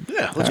more?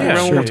 Yeah, let's All go right, around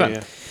sure. one more time.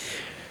 Yeah.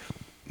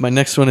 My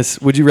next one is: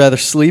 would you rather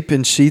sleep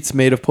in sheets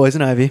made of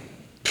poison ivy,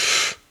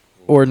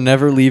 or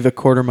never leave a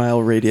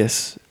quarter-mile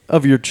radius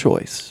of your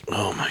choice?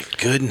 Oh my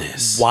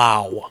goodness.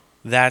 Wow,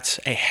 that's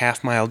a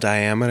half-mile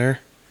diameter,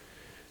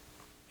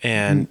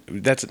 and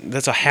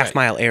that's a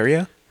half-mile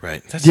area.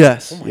 Right. That's,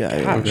 Yes. Oh my Yeah,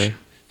 yeah, gosh. okay.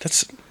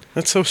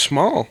 That's so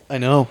small. I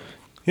know.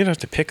 You don't have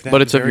to pick that.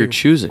 But it's of very- your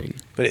choosing.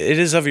 But it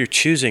is of your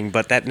choosing.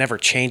 But that never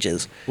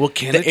changes. Well,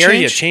 can the it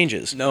area change?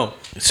 changes. No.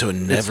 So it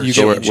never you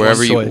So get changes. one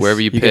wherever choice.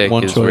 you You get pick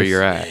one is where choice.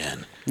 you're at.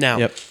 Man, Now,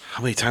 Yep.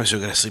 how many times do I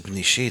got to sleep in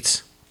these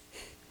sheets?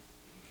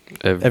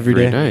 Every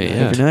day. night. Yeah.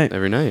 Every night.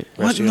 Every night.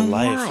 rest of your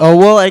life. world? Oh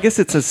well, I guess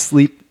it's a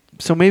sleep.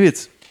 So maybe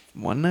it's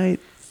one night.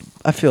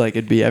 I feel like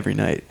it'd be every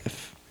night.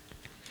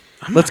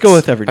 Let's go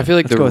with every night. I feel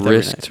like Let's the go with every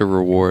risk night. to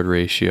reward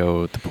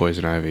ratio with the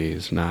poison ivy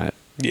is not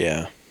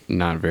Yeah.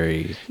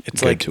 very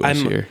It's good like to us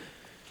here.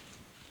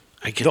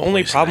 I get The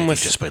only poison problem ivy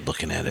with- just by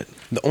looking at it.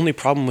 The only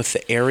problem with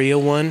the area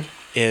one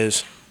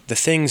is the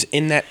things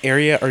in that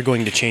area are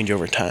going to change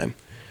over time.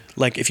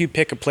 Like if you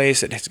pick a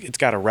place that it's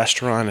got a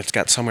restaurant, it's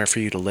got somewhere for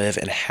you to live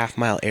in a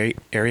half-mile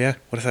area.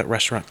 What if that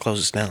restaurant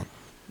closes down?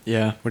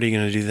 Yeah. What are you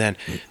going to do then?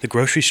 The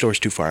grocery store's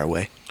too far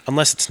away.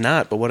 Unless it's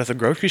not, but what if the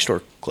grocery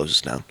store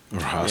closes down?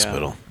 Or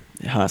hospital.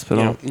 Hospital.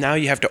 You know, now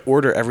you have to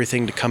order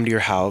everything to come to your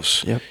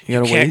house. Yep. You, You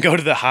gotta can't wait. go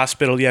to the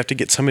hospital. You have to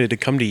get somebody to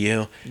come to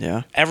you.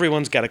 Yeah.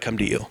 Everyone's got to come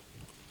to you.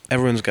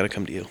 Everyone's got to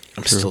come to you.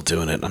 I'm still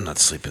doing it. I'm not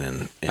sleeping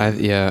in. I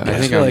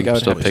think feel like I I'm would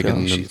still have to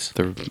picking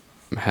go.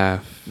 the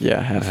half.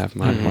 Yeah. Half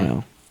mile.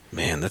 mile.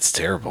 Man, that's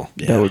terrible.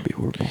 Yeah. That would be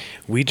horrible.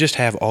 We just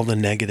have all the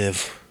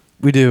negative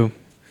We do.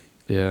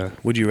 Yeah.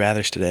 would you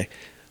rather's today.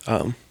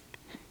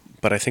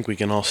 But I think we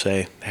can all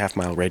say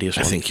half-mile radius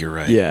I one. think you're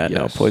right. Yeah.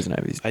 No. Yes. Poison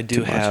ivy's I do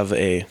too much. have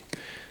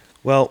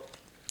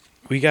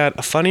we got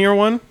a funnier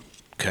one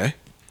Okay.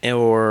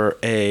 or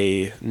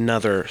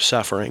another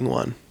suffering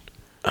one.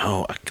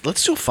 Oh,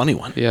 let's do a funny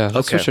one. Yeah.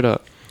 Let's Okay. switch it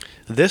up.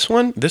 This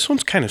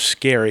one's kind of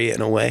scary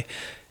in a way.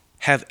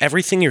 Have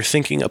everything you're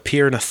thinking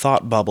appear in a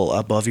thought bubble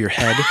above your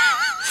head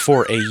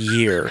for a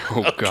year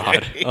Oh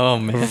God. Oh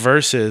man.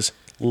 versus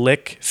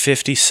lick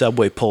 50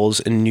 subway poles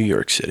in New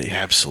York City.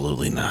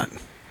 Absolutely not.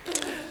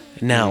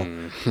 Now,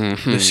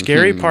 the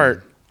scary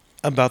part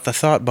about the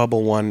thought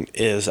bubble one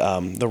is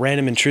the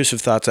random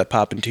intrusive thoughts that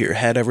pop into your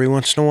head every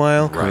once in a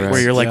while, Right.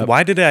 where you're like, Yep.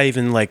 why did I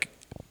even like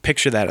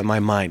picture that in my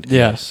mind?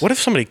 Yes. What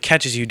if somebody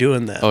catches you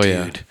doing that? Oh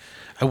yeah. Dude,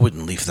 I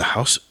wouldn't leave the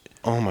house.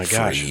 Oh my For a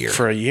gosh. year.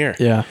 For a year.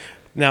 Yeah.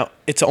 Now,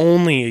 it's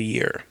only a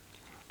year.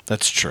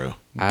 That's true.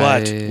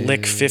 But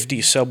lick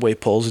 50 subway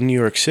poles in New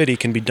York City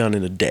can be done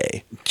in a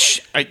day.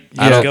 I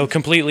You go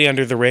completely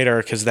under the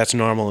radar because that's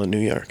normal in New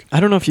York. I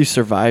don't know if you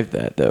survived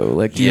that though.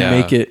 Like, do you Yeah.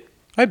 make it?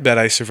 I bet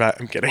I survived.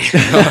 I'm kidding.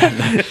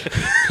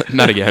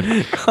 Not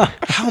again.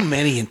 How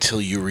many until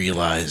you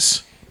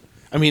realize?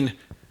 I mean,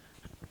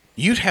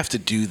 you'd have to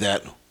do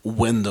that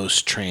when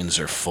those trains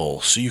are full,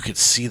 so you could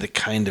see the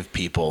kind of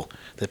people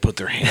that put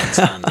their hands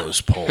on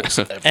those poles.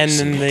 Every And then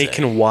single they day.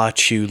 can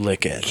watch you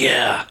lick it.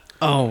 Yeah.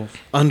 Oh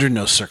Under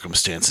no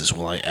circumstances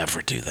will I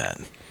ever do that.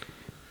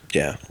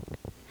 Yeah.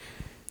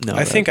 no,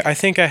 I think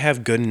I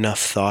have good enough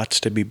thoughts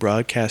to be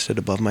broadcasted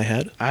above my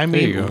head. I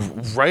There you mean,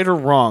 go. right or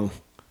wrong,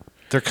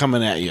 they're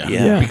coming at you.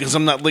 Yeah. Because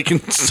I'm not licking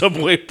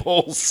subway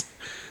poles.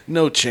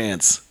 No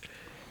chance.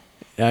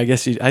 Yeah, I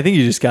guess I think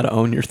you just got to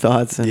own your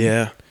thoughts. And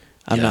Yeah.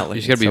 I'm Yeah. not. You Like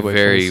just got to be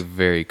very,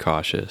 very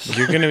cautious.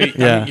 You're gonna be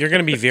Yeah. you're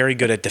gonna be very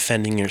good at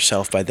defending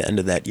yourself by the end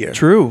of that year.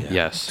 True. That's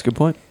Yes. a good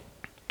point.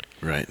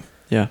 Right.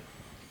 Yeah.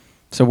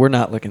 So we're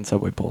not licking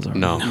subway poles, are we?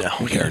 No. No.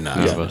 We are not.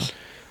 None of us.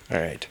 All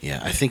right.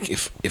 Yeah, I think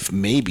if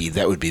maybe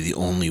that would be the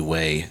only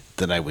way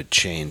that I would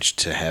change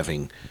to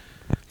having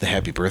the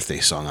Happy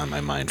Birthday song on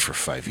my mind for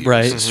 5 years.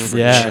 Right. is for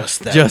Yeah.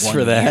 Just for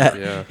one that.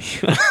 year.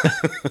 Yeah.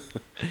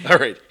 All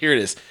right, here it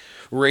is.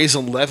 Raise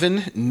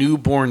 11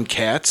 newborn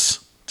cats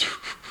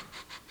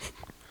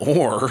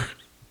or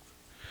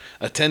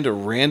attend a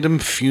random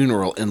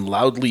funeral and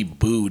loudly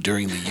boo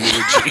during the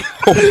eulogy.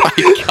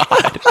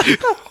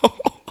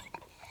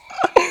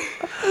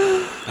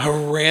 A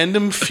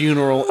random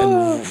funeral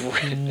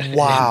and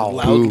Wow.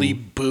 loudly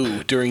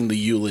boo during the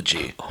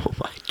eulogy. Oh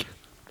my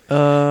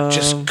god.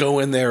 Just go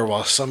in there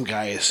while some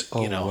guy is,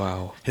 Oh,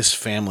 wow. his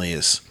family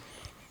is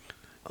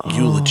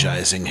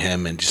eulogizing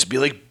him and just be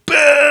like,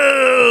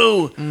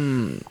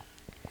 boo!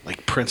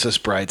 Like Princess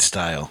Bride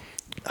style.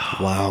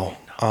 Wow.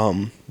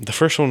 The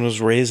first one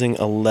was raising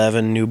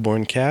 11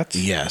 newborn cats.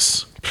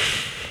 Yes.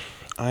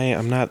 I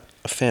am not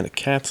a fan of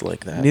cats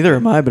like that. Neither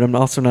am I, but I'm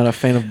also not a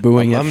fan of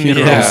booing at I'm-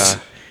 funerals. yeah.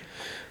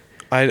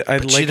 I'd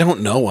But like. you don't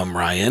know him,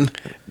 Ryan.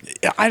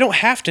 I don't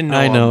have to know.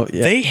 I know, them.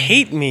 yeah. They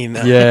hate me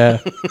now. Yeah.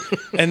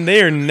 And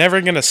they are never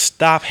gonna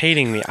stop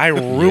hating me. I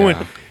ruined.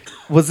 Yeah.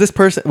 Was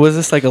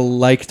this like a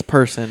liked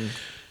person?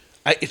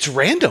 It's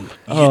random.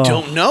 Oh. You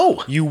don't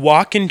know. You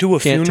walk into a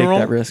Can't take funeral.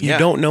 that risk. You Yeah.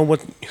 don't know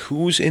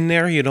who's in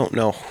there. You don't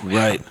know.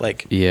 Right.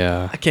 Like.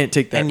 Yeah. I can't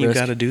take that And you risk.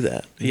 got to do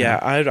that. Yeah,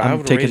 I I'm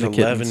would taking raise the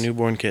 11 kittens.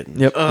 newborn kittens.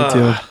 Yep, me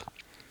too.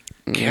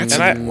 Cats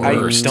And are the I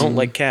worst. don't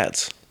like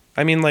cats.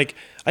 I mean, like,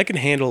 I can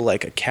handle,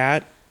 like, a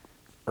cat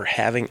or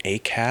having a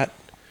cat,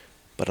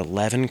 but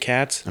 11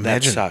 cats,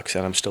 Imagine- that sucks,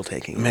 and I'm still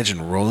taking it.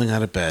 Imagine rolling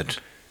out of bed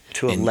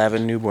To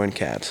 11 newborn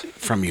cats.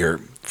 from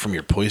your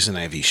poison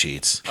ivy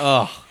sheets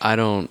I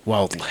don't.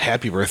 while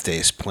Happy Birthday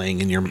is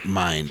playing in your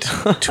mind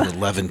to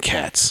 11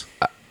 cats.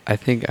 I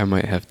think I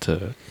might have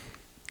to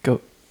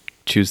Go.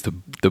 choose the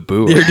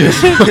boo.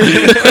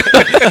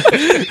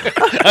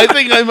 I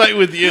think I might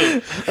with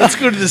you. Let's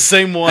go to the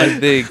same I one.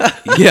 think.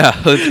 Yeah.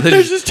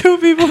 There's just two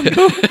people.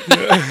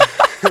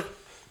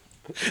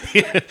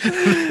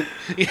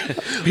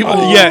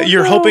 People, Yeah,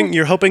 you're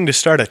hoping to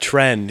start a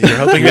trend. You're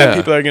hoping that Yeah.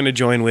 people are going to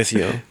join with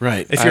you.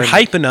 Right. If you're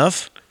hype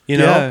enough, you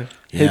know. Yeah.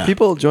 Hey, Yeah.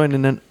 people join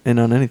in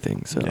on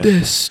anything. So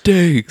This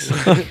stinks.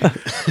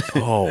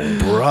 Oh,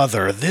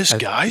 brother, this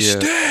guy Yeah.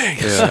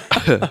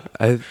 stinks.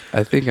 Yeah.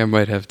 I think I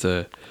might have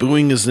to.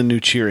 Booing is the new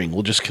cheering.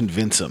 We'll just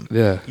convince him.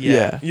 Yeah.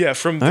 Yeah,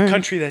 from the All right.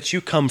 country that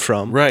you come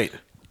from. Right.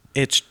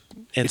 It's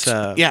It's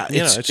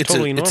it's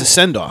totally normal. It's a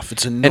send off.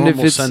 It's a And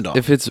normal send off.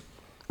 if it's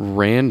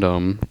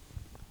random,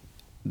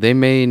 they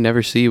may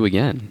never see you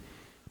again.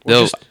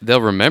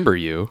 They'll remember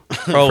you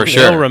for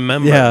sure. They'll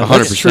remember. yeah, 100%.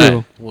 that's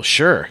true. Well,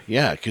 sure,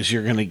 yeah, because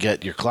you're gonna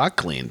get your clock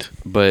cleaned.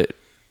 But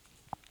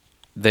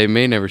they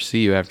may never see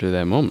you after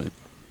that moment.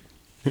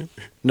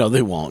 No,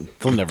 they won't.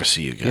 They'll never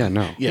see you again. Yeah,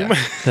 no. Yeah,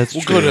 That's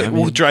we'll true. go to. I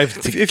we'll mean, drive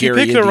to If you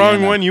Gary, pick the wrong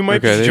Indiana. one, you might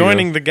Okay, there be you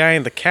joining go. the guy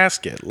in the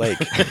casket. Like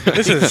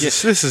this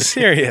is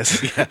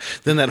serious. Yeah,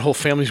 then that whole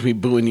family's gonna be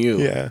booing you.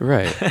 Yeah.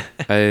 Right.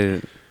 I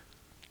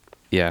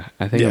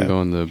think Yeah. I'm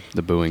going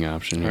the booing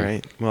option All here.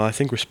 right. Well, I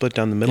think we're split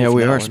down the middle. yeah, for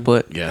we that are one.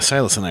 split. Yeah,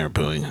 Silas and I are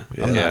booing.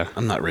 Yeah.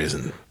 I'm not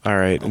raising. All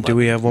right. Do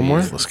we have one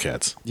more? Faithless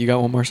cats. You got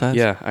one more side?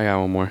 Yeah, I got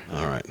one more.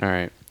 All right. All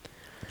right.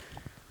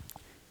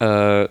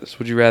 So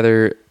would you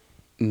rather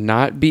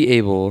not be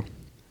able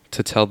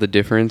to tell the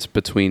difference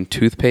between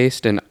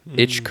toothpaste and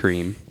itch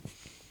cream,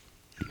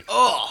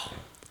 Oh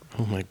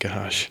my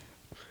gosh.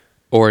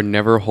 or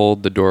never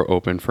hold the door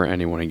open for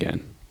anyone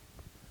again?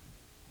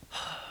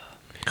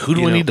 Who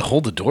do You I know- need to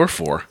hold the door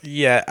for?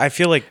 Yeah, I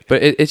feel like.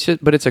 But it's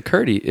a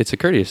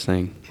courteous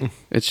thing.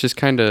 It's just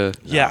kind of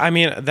Yeah, I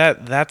mean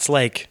that's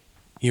like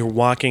you're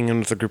walking in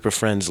with a group of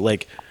friends.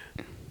 Like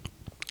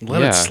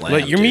Let Yeah. it slam.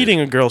 you're dude. meeting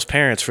a girl's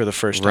parents for the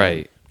first time.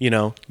 Right. You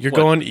know, you're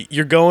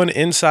What? going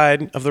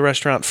inside of the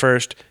restaurant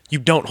first. You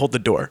don't hold the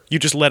door. You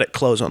just let it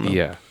close on them.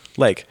 yeah.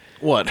 Like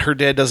What? Her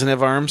dad doesn't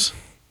have arms?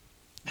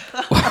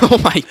 Oh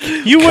my!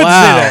 you would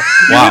Wow. say that.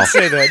 You Wow. would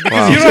say that because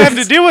Wow. you don't have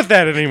to deal with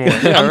that anymore.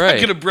 Yeah, I'm right.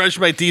 not gonna brush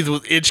my teeth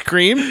with itch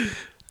cream.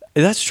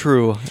 That's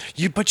true.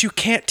 But you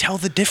can't tell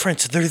the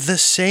difference. They're the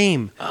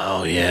same.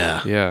 Oh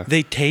yeah. Yeah.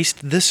 They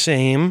taste the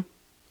same.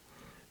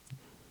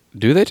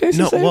 Do they taste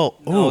No, the same? well,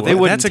 No, ooh, they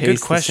wouldn't that's a good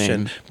taste the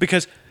question same.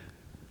 because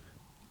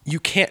you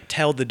can't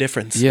tell the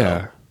difference.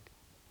 Yeah.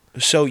 though.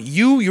 So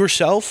you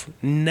yourself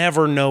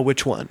never know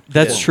which one.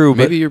 That's Yeah. true.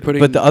 Maybe but, you're putting-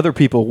 but the other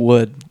people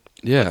would.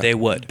 Yeah. They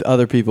would. The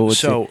other people would.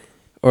 So see.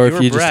 Or your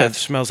if you just breath have.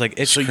 smells like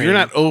itch So cream. you're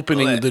not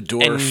opening Blech. the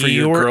door And for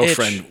your itch-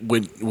 girlfriend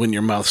when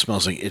your mouth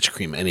smells like itch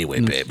cream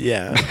anyway, babe.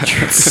 Yeah.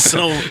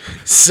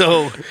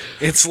 So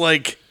it's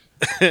like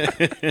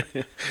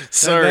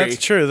sorry.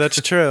 That's true.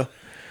 That's true.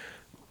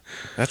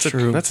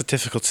 True. That's a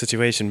difficult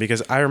situation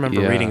because I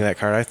remember Yeah. reading that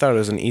card. I thought it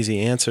was an easy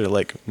answer,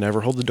 like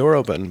never hold the door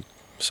open.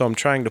 So I'm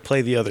trying to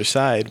play the other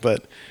side,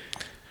 but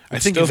I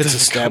think still if it's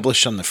difficult.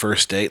 established on the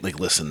first date, like,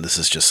 listen, this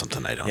is just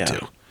something I don't Yeah.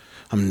 do.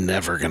 I'm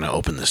never gonna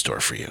open this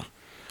door for you.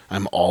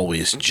 I'm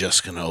always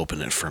just gonna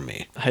open it for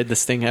me. I had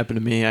this thing happen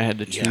to me. I had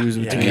to Yeah. choose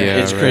between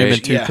Yeah, itch cream right.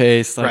 and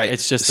toothpaste. Yeah, Like right.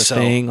 it's just a So,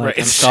 thing. Like right.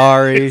 I'm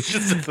sorry. It's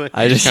just a thing.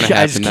 I just Kinda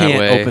can't happened that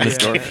way. open this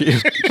door for you.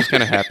 Just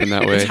kind of happened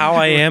that way. it's how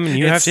I am, and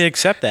you have to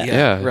accept that.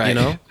 Yeah. Right. You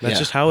know, that's Yeah.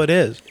 just how it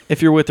is.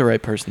 If you're with the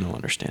right person, they'll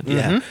understand.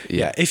 Yeah. Yeah.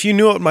 Yeah. If you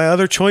knew what my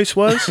other choice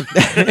was,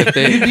 If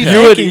they,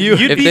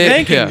 you'd if be they,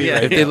 thanking yeah, me.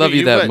 if right they now. love you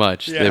You that would.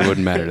 much, Yeah. it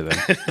wouldn't matter to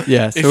them.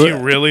 Yeah. If So, you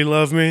really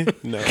love me,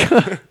 no.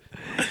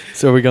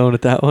 so are we going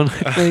with that one?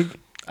 I think.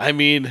 I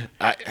mean,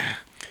 I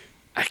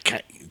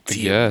can't.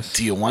 Yes.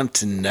 Do you want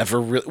to never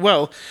really?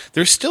 Well,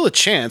 there's still a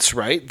chance,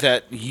 right,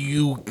 that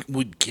you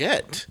would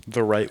get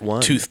The right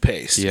one.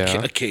 toothpaste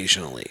Yeah.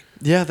 occasionally.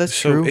 Yeah, that's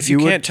So true. if you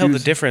would can't tell the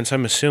choose- difference,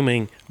 I'm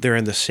assuming they're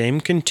in the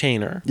same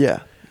container.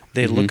 Yeah.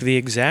 They Mm-hmm. look the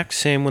exact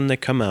same when they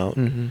come out,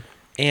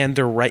 and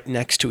they're right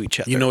next to each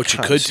other. You know what you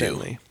could do?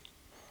 constantly.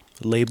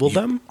 Label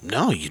them.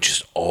 No, you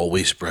just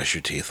always brush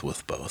your teeth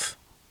with both.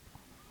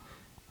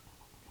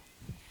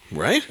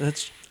 Right?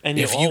 That's And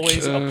you If you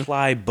always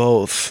apply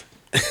both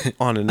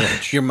on an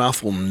itch. Your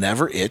mouth will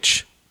never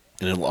itch,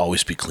 and it'll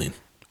always be clean.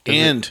 Does it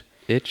and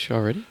itch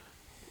already?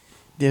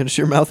 yeah. Does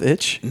your mouth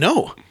itch?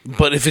 no,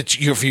 but if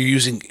you're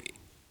using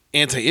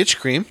anti-itch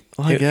cream,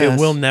 Well, I It guess.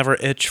 will never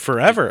itch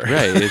forever.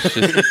 Right. It's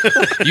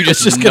just you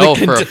just, just know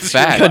gonna for a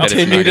fact that it's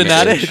continue to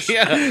not not gonna itch.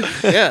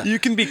 yeah, You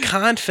can be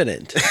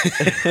confident.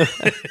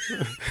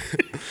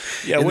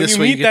 Yeah, And when this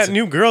you way you meet get that to-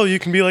 new girl, you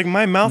can be like,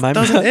 my mouth My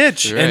doesn't mouth-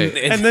 itch. Right.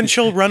 And then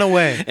she'll run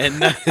away. and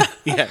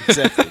yeah,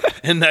 exactly,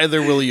 and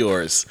neither will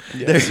yours.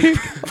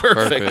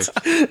 Perfect.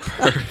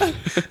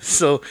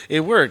 So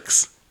it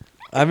works.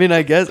 I mean,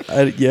 I guess.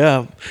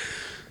 Yeah.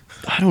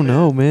 I don't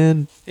know,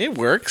 man. It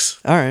works.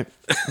 All right.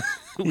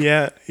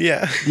 Yeah,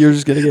 yeah. You're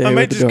just gonna get. I hit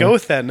might with the just go door.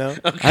 with that now.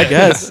 I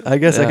guess. I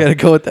Yeah. gotta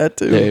go with that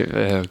too.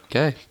 Yeah,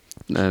 okay.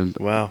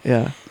 Wow.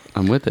 Yeah.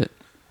 I'm with it.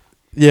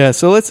 Yeah.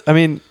 So let's. I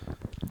mean,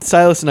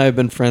 Silas and I have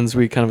been friends.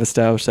 We kind of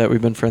established that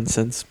we've been friends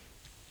since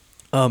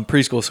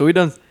preschool. So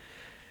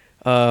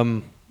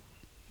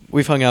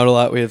we've hung out a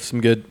lot. We have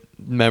some good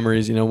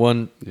memories. You know,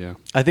 one. Yeah.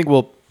 I think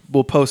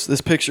we'll post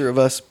this picture of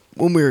us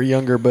when we were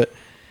younger. But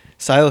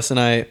Silas and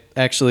I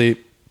actually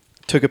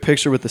took a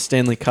picture with the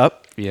Stanley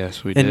Cup,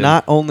 Yes, we and did.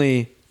 not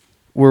only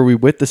were we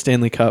with the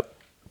Stanley Cup,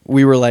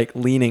 we were like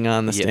leaning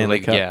on the Stanley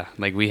like Cup. yeah,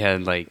 like we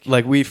had like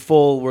Like we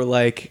were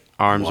like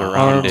arms Wow.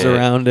 around arms it.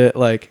 around it.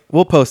 Like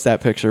we'll post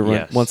that picture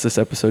Yes. once this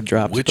episode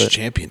drops. Which but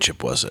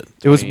championship was it?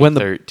 it was when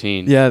the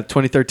 2013.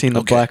 2013 the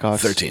Okay, Blackhawks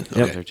 13,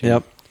 Yep, okay.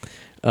 Yep.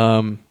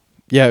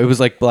 Yeah, it was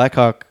like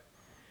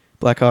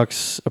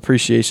Blackhawks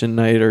appreciation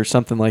night or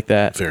something like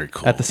that. Very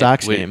cool. At the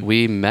Sox we, game.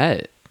 we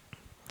met.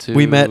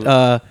 We met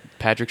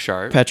Patrick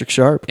Sharp Patrick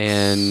Sharp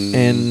and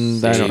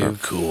I don't Dave- know.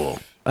 Cool.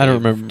 I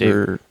don't Dave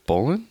remember.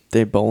 Bolin.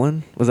 Dave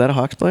Bolin, was that a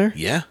Hawks player?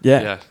 Yeah.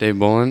 Yeah. Dave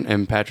Bolin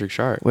and Patrick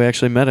Sharp. We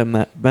actually met them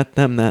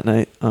that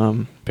night.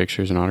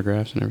 Pictures and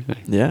autographs and everything.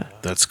 Yeah.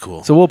 That's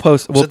cool. So we'll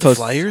post. was We'll it the post.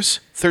 Flyers?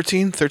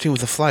 13 with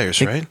the Flyers,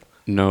 right?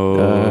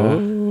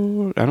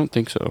 No, I don't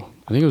think so.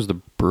 I think it was the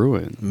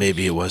Bruins.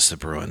 Maybe it was the I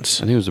Bruins.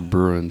 think it was the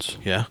Bruins.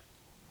 Yeah.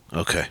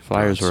 Okay.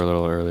 Flyers Bruins. were a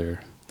little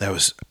earlier. That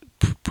was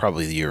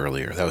probably the year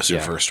earlier. That was their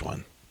Yeah. first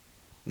one.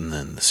 And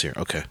then this year.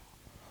 Okay.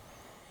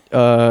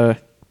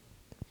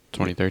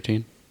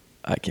 2013.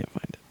 I can't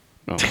find it.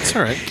 Oh, It's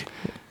all right.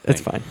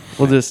 It's fine.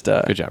 We'll just.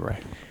 good job, Ray.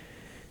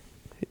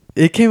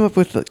 It came up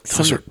with like,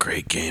 Those some. are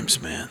great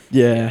games, man.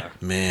 Yeah,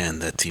 Man,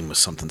 that team was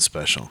something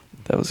special.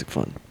 that was a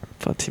fun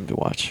team to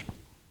watch.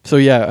 So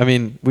yeah, I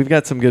mean, we've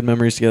got some good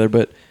memories together,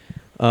 but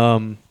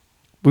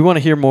we want to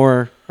hear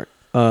more,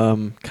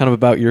 kind of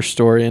about your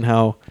story and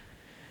how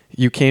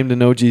you came to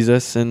know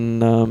Jesus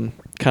and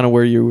kind of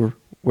where your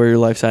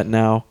life's at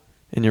now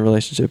in your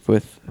relationship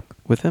with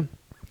Him.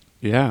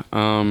 Yeah.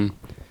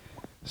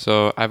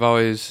 So I've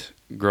always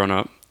grown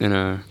up in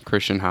a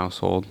Christian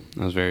household.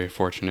 I was very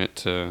fortunate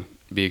to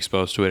be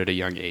exposed to it at a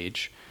young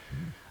age.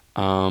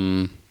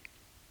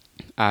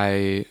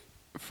 I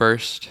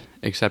first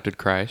accepted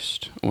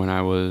Christ when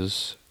I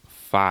was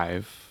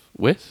 5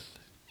 with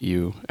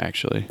you,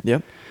 actually.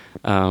 Yep.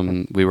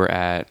 We were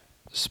at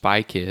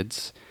Spy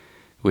Kids,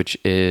 which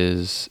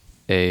is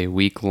a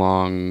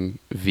week-long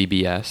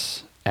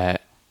VBS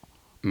at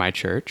my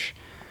church.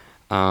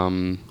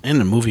 And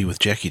a movie with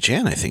Jackie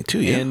Chan, I think,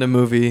 too. Yeah. And a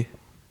movie.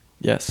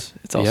 Yes,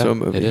 it's also Yeah, a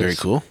movie. it is. Very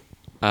cool.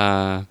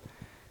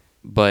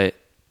 But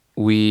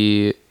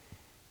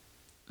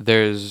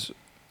there's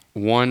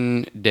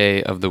one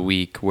day of the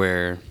week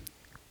where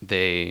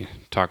they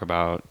talk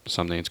about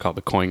something. It's called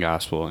the coin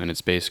gospel, and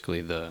it's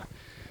basically the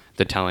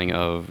telling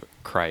of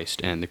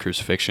Christ and the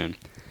crucifixion.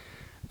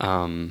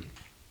 And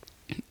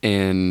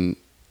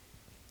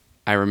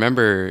I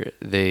remember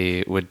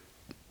they would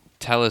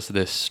tell us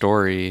this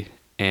story,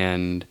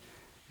 and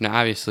now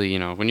obviously,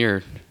 when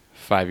you're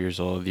 5 years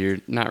old, you're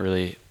not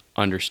really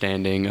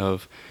understanding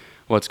of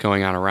what's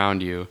going on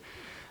around you.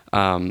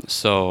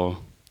 So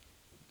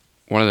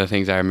one of the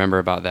things I remember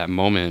about that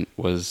moment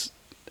was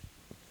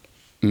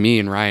me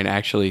and Ryan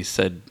actually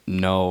said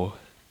no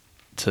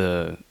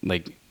to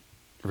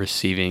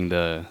receiving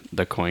the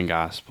coin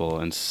gospel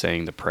and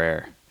saying the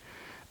prayer.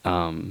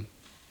 And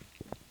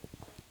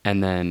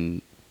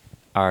then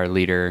our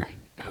leader,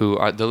 who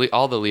are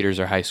all the leaders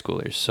are high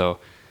schoolers, so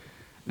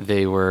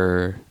they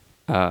were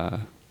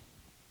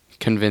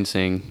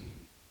convincing,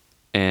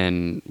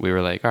 and we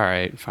were like, all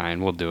right,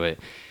 fine, we'll do it.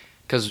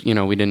 Because,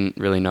 we didn't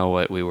really know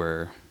what we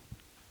were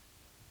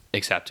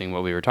accepting,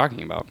 what we were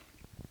talking about.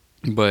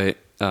 But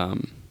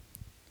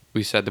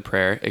we said the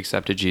prayer,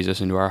 accepted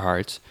Jesus into our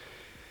hearts.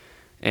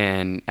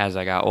 And as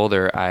I got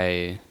older,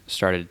 I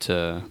started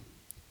to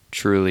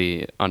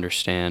truly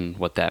understand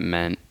what that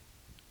meant,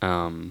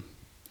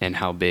 and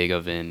how big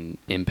of an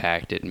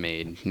impact it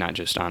made, not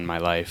just on my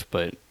life,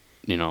 but,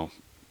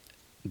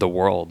 the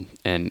world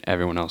and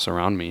everyone else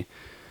around me.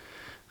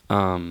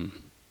 And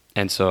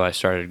so I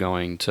started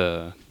going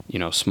to,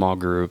 small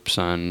groups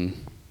on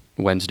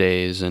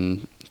Wednesdays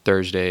and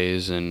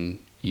Thursdays and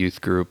youth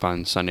group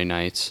on Sunday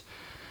nights.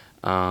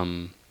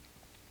 And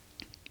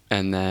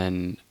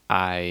then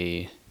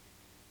I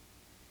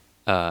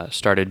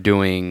started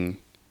doing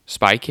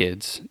Spy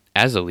Kids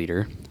as a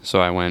leader.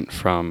 So I went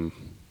from,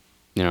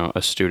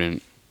 a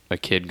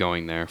kid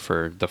going there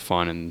for the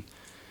fun and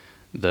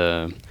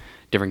the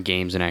different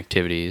games and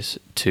activities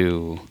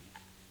to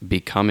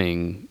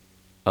becoming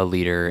a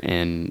leader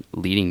and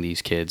leading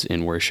these kids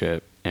in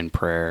worship and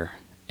prayer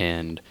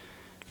and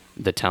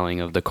the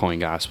telling of the coin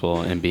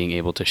gospel and being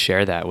able to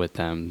share that with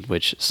them,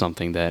 which is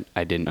something that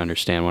I didn't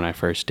understand when I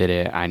first did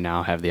it. I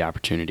now have the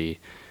opportunity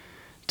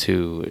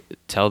to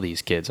tell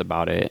these kids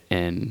about it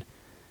and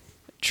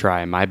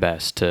try my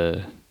best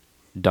to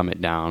dumb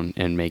it down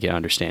and make it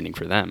understanding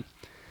for them.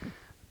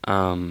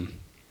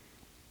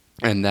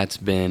 And that's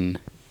been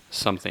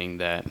something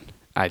that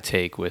I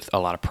take with a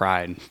lot of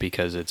pride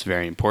because it's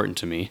very important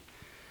to me.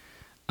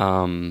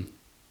 And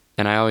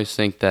I always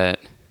think that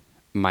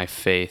my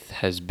faith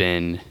has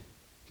been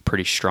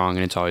pretty strong,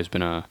 and it's always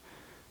been a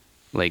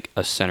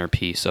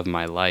centerpiece of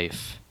my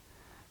life.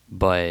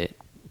 But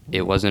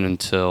it wasn't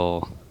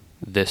until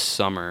this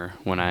summer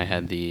when I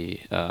had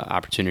the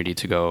opportunity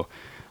to go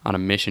on a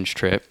missions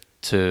trip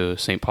to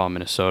St. Paul,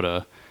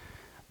 Minnesota,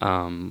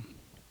 and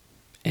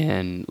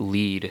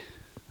lead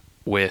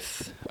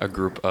with a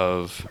group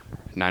of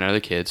 9 other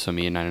kids, so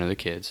me and 9 other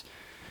kids,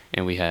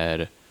 and we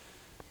had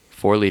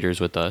 4 leaders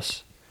with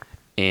us,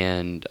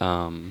 and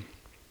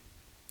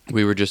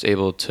we were just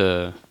able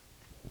to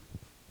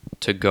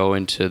go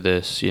into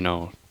this,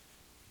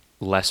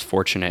 less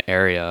fortunate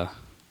area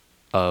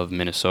of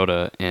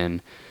Minnesota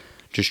and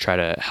just try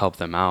to help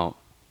them out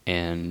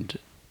and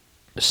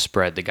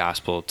spread the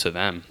gospel to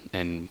them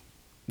and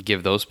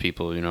give those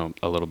people,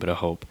 a little bit of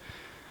hope.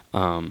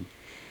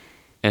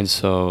 And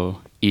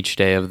so each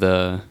day of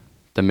the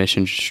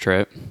mission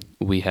trip,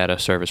 we had a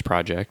service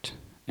project.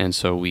 And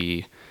so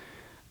we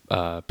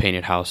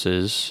painted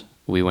houses.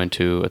 We went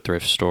to a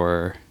thrift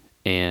store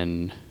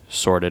and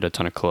sorted a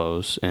ton of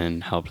clothes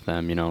and helped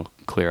them,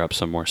 clear up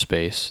some more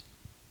space.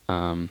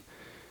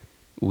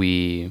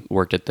 We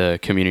worked at the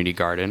community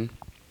garden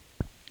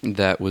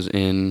that was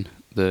it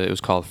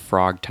was called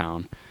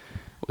Frogtown,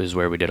 was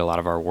where we did a lot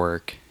of our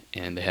work,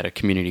 and they had a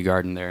community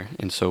garden there.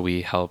 And so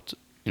we helped,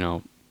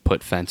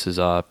 put fences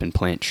up and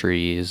plant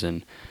trees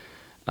and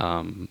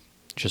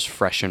just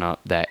freshen up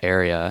that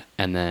area.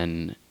 And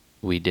then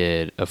we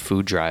did a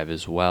food drive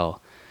as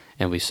well.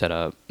 And we set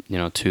up,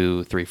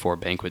 2, 3, 4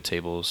 banquet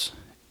tables,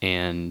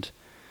 and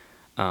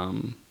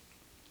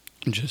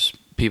just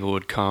people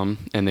would come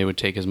and they would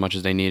take as much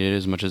as they needed,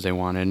 as much as they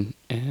wanted,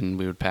 and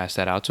we would pass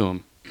that out to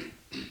them.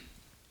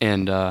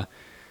 And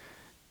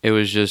it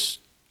was just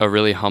a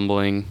really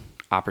humbling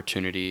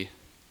opportunity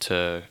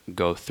to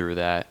go through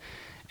that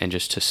and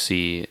just to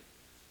see,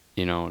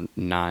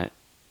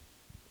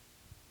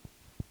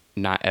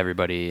 not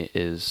everybody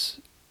is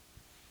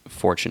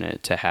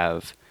fortunate to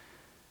have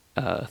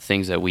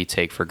things that we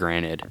take for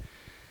granted.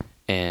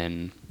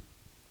 And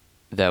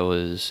that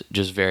was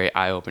just very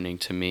eye-opening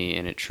to me,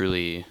 and it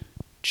truly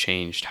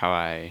changed how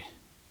I,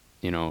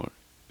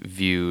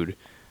 viewed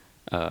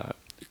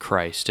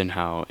Christ and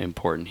how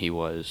important he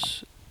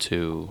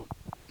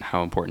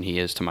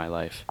is to my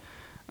life.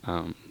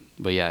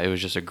 But yeah, it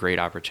was just a great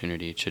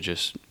opportunity to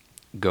just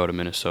go to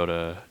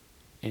Minnesota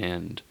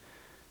and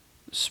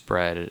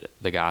spread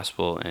the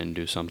gospel and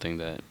do something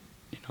that,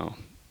 you know,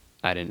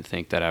 I didn't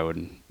think that I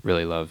would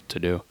really love to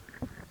do.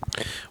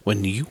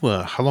 When you,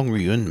 how long were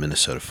you in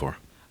Minnesota for?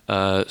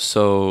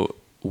 So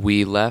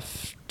we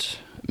left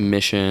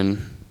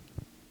mission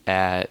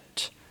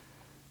at,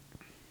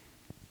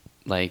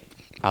 like,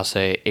 I'll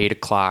say 8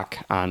 o'clock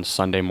on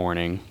Sunday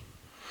morning,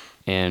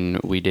 and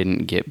we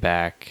didn't get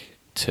back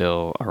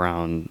till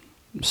around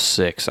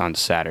 6 on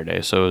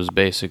Saturday. So it was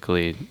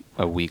basically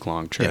a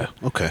week-long trip.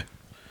 Yeah. Okay.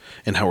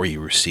 And how were you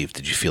received?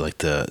 Did you feel like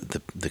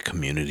the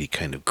community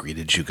kind of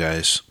greeted you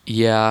guys?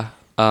 Yeah.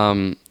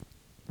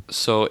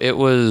 So it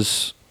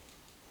was,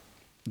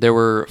 there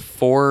were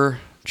 4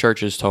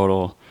 churches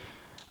total,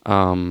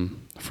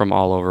 from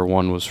all over.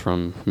 One was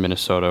from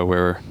Minnesota,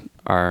 where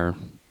our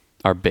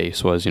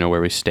base was, you know,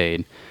 where we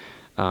stayed.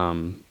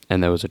 And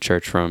there was a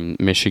church from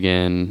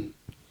Michigan,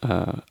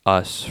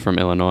 us from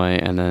Illinois,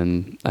 and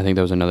then I think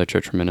there was another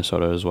church from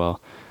Minnesota as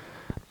well.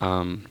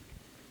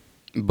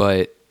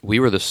 But we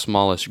were the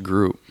smallest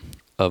group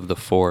of the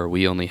 4.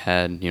 We only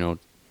had,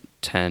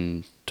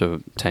 10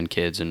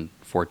 kids and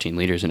 14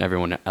 leaders, and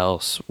everyone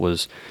else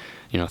was,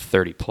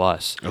 30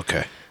 plus.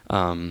 Okay.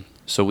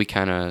 So we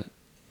kind of,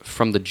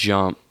 from the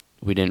jump,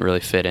 we didn't really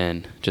fit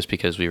in just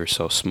because we were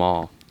so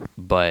small.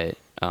 But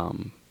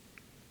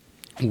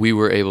we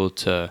were able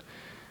to,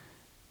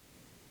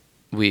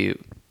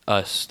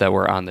 us that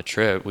were on the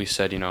trip, we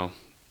said,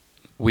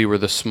 we were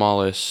the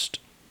smallest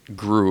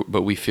group,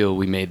 but we feel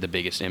we made the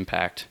biggest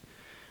impact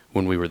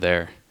when we were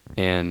there.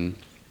 And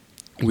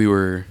we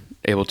were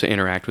able to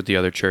interact with the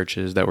other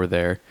churches that were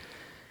there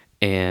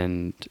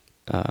and,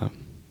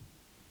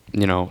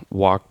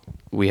 walk.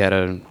 We had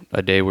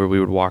a day where we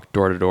would walk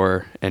door to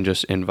door and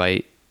just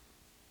invite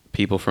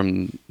people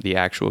from the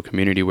actual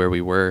community where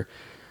we were,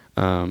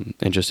 and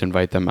just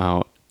invite them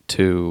out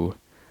to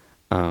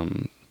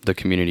the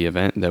community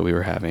event that we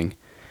were having.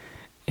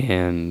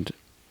 And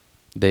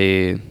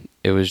it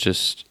was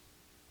just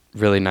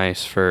really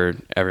nice for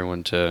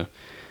everyone to,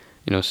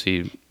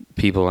 see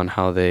people and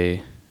how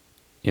they,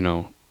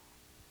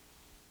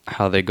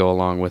 how they go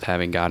along with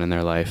having God in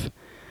their life,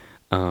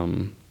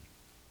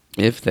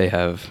 if they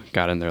have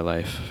God in their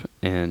life.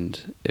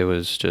 And it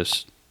was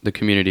just, the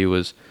community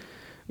was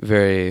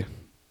very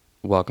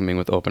welcoming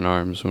with open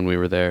arms when we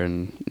were there,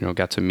 and,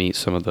 got to meet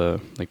some of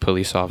the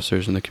police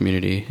officers in the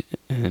community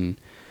and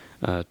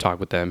talk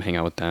with them, hang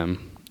out with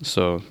them.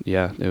 So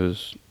yeah, it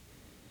was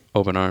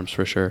open arms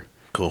for sure.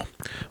 Cool.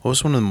 What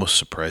was one of the most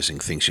surprising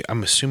things?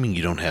 I'm assuming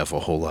you don't have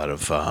a whole lot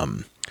of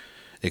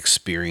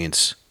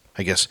experience,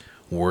 I guess,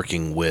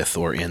 working with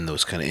or in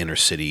those kind of inner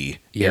city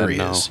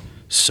areas. No.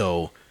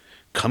 So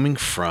coming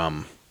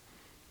from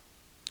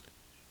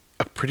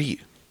a pretty,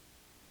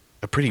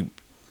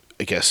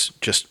 I guess,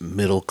 just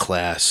middle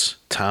class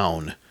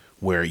town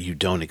where you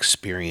don't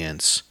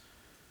experience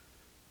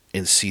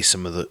and see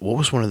some of what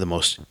was one of the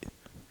most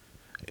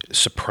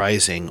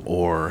surprising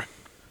or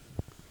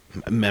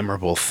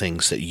memorable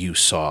things that you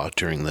saw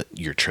during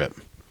your trip?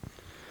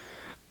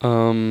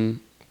 I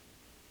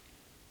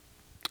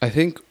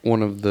think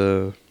one of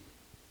the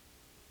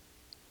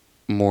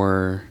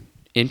more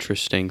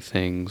interesting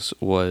things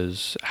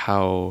was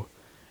how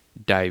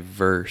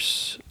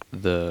diverse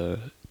the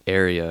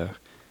area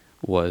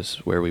was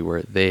where we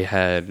were. They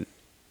had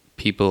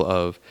people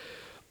of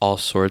all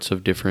sorts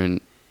of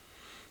different,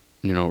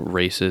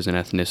 races and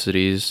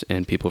ethnicities,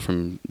 and people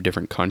from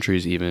different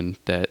countries even,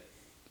 that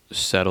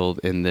settled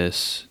in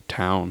this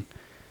town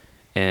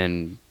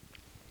and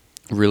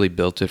really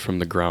built it from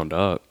the ground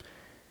up.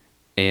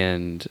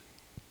 And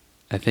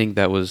I think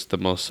that was the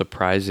most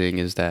surprising,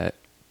 is that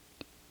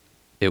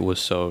it was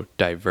so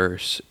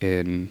diverse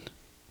in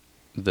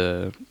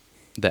the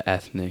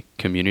ethnic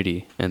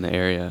community in the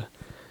area.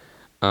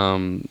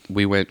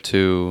 We went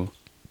to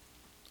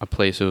a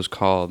place, it was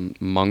called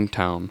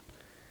Hmongtown,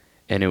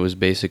 and it was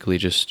basically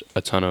just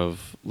a ton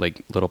of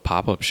little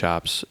pop-up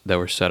shops that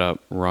were set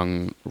up,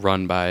 run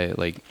by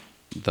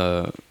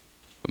the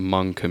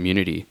Hmong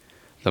community,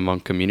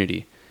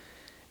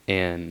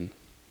 and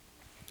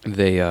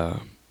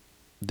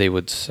they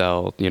would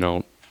sell,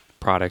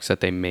 products that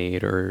they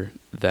made or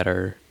that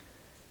are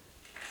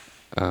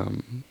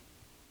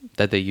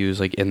that they use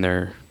in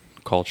their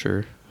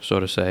culture, so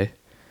to say.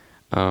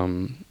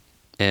 And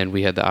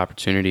we had the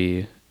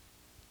opportunity,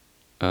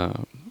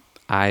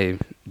 I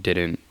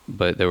didn't,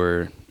 but there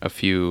were a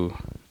few,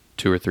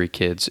 2 or 3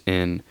 kids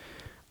in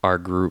our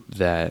group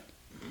that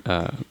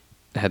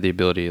had the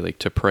ability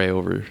to pray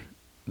over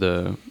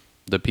the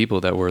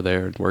people that were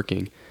there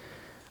working.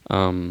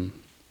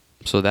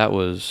 So that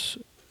was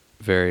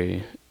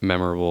very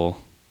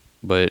memorable,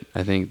 but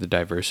I think the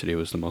diversity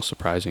was the most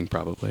surprising,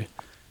 probably.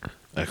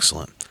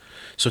 Excellent.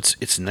 So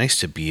it's nice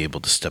to be able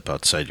to step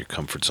outside your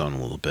comfort zone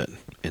a little bit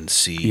and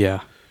see,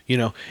 Yeah.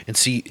 and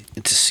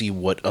to see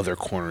what other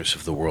corners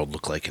of the world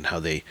look like and how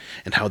they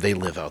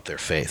live out their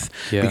faith.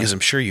 Yeah. Because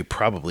I'm sure you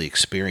probably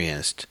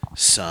experienced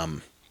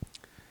some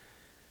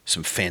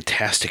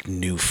fantastic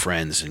new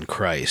friends in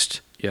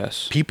Christ.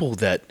 Yes. People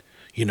that,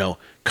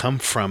 come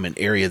from an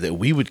area that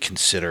we would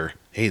consider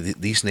hey,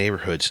 these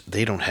neighborhoods,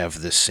 they don't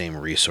have this same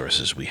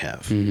resources we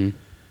have,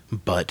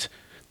 but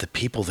the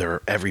people there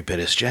are every bit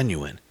as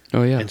genuine.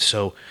 Oh yeah. And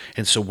so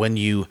when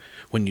you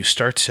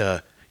start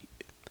to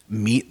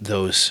meet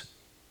those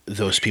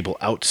people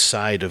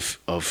outside of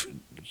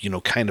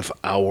kind of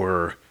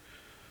our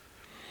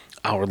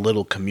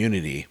little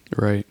community,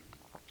 Right.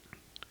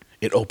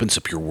 it opens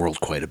up your world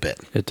quite a bit.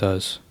 It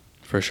does,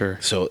 for sure.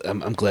 So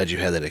I'm glad you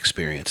had that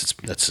experience.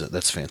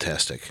 That's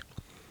fantastic.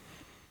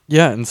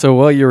 Yeah, and so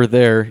while you were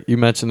there, you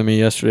mentioned to me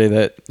yesterday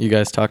that you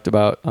guys talked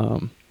about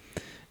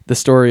the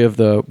story of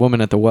the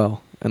woman at the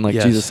well and like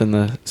Yes. Jesus and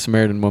the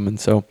Samaritan woman.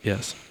 So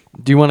Yes.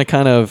 do you want to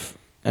kind of,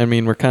 I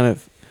mean, we're kind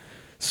of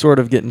sort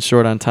of getting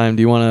short on time.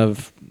 Do you want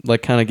to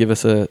like kind of give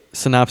us a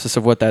synopsis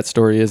of what that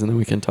story is, and then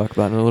we can talk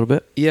about it a little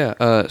bit?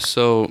 Yeah.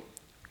 So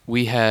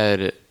we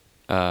had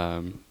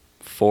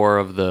 4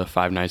 of the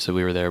 5 nights that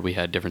we were there. We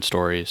had different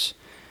stories,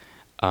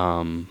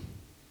 and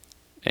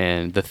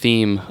the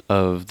theme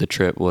of the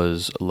trip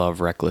was love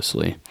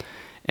recklessly.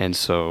 And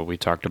so we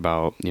talked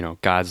about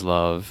God's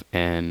love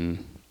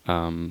and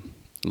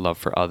love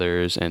for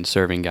others and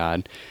serving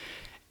God.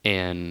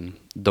 And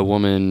the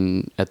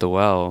woman at the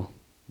well,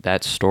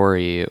 that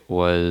story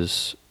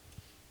was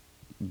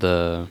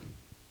I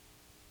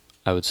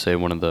would say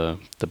one of the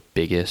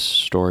biggest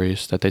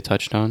stories that they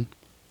touched on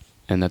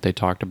and that they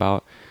talked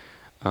about.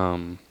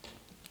 And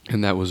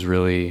that was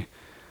really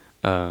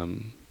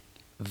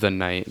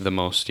the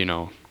most,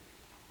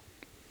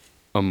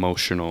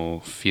 emotional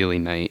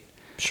feeling night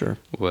Sure.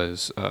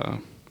 was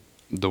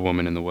the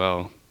woman in the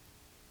well.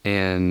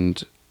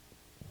 And,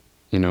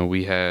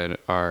 we had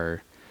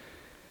our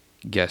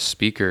guest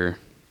speaker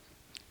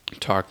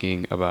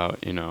talking about,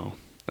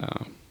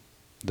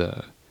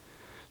 the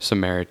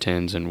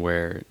Samaritans and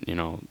where,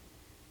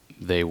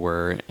 they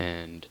were,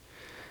 and,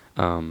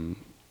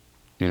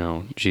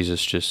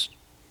 Jesus just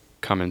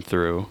coming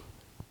through,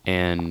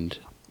 and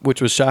Which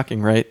was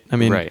shocking, right? I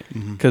mean, Right.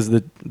 because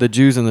the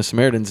Jews and the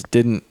Samaritans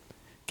didn't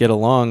get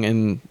along,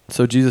 and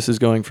so Jesus is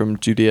going from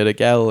Judea to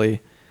Galilee,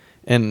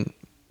 and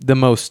the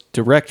most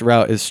direct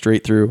route is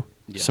straight through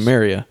Yes.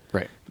 Samaria.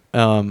 Right.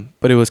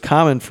 But it was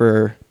common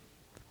for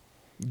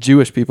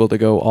Jewish people to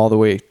go all the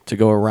way to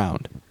go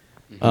around,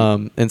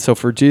 and so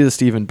for Jesus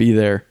to even be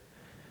there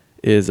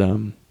is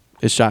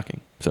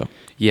shocking. So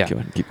Yeah. go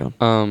ahead and keep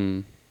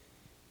going.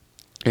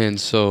 And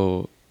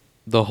so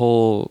the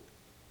whole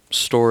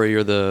story,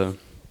 or the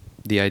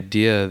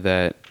idea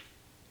that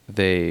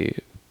they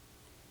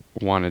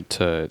wanted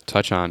to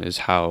touch on, is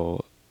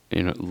how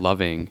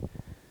loving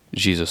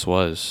Jesus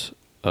was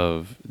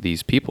of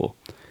these people,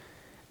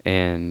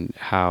 and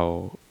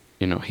how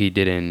he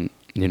didn't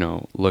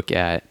look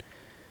at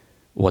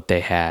what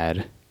they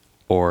had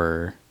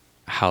or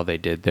how they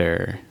did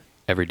their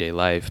everyday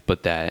life,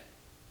 but that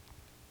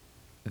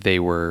they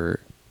were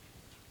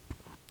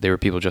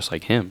people just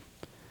like him,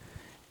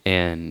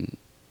 and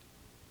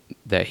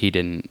that he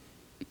didn't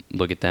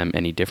look at them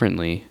any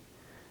differently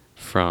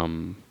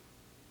from,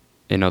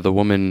 the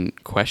woman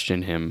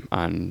questioned him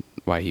on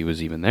why he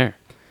was even there.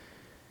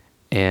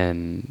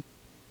 And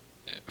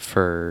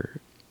for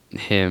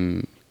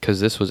him, because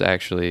this was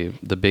actually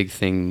the big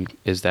thing,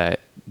 is that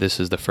this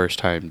is the first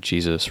time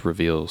Jesus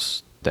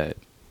reveals that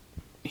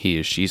he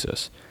is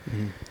Jesus.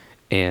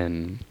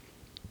 And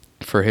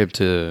for him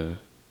to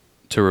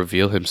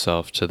reveal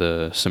himself to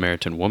the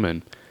Samaritan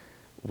woman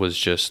was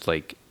just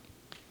like,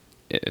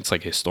 it's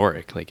like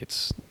historic. Like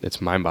it's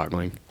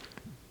mind-boggling.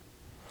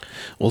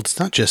 Well, it's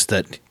not just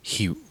that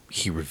he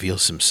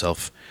reveals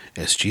himself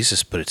as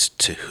Jesus, but it's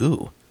to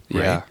who,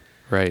 right? Yeah,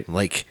 right.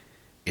 Like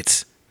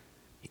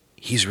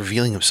he's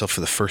revealing himself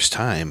for the first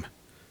time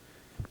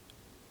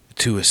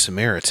to a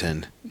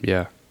Samaritan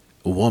Yeah.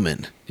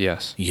 woman.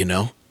 Yes.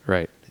 That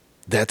Right.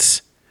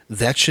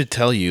 should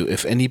tell you,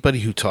 if anybody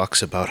who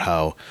talks about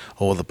how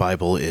the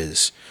Bible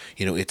is,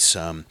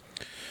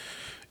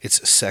 it's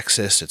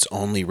sexist, it's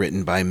only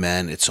written by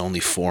men, it's only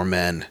for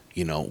men,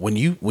 when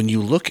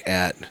you look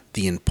at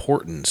the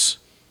importance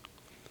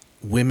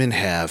women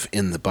have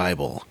in the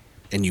Bible,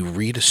 and you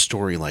read a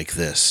story like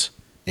this,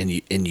 and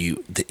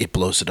it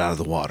blows it out of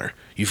the water.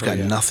 You've got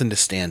nothing to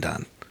stand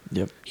on.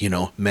 Yep.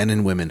 Men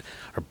and women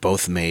are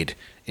both made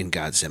in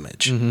God's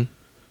image. Mm-hmm.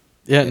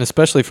 Yeah, and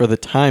especially for the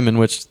time in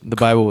which the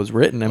Bible was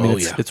written. I mean,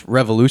 it's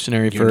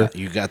revolutionary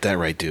You got that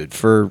right, dude.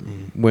 for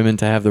women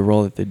to have the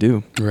role that they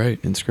do Right.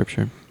 in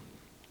Scripture.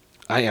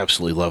 I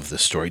absolutely love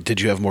this story.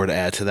 Did you have more to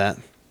add to that?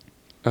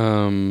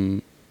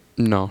 No,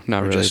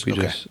 not Or really. just- We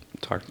okay. just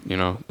talked,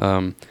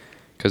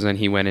 because then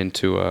he went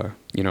into,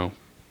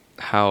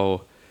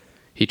 how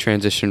he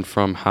transitioned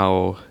from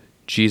how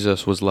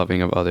Jesus was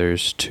loving of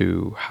others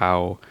to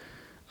how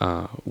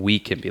we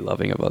can be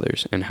loving of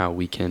others, and how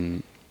we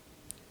can,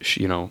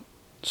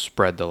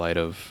 spread the light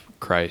of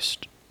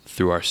Christ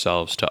through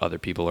ourselves to other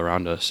people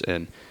around us.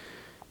 And,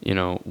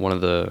 one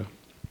of the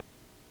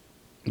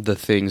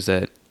things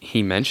that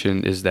he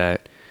mentioned is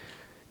that,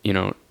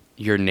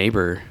 your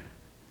neighbor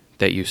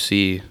that you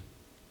see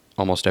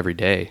almost every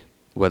day,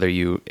 whether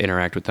you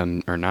interact with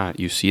them or not,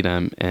 you see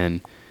them,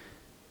 and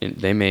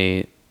they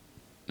may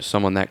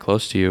someone that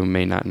close to you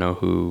may not know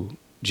who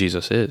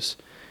Jesus is.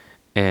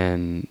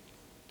 And,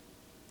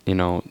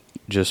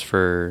 just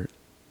for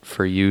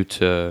you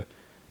to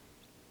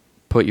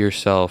put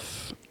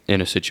yourself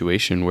in a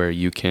situation where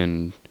you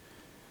can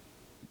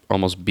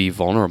almost be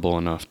vulnerable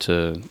enough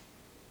to,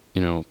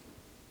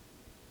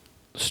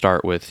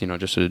 start with,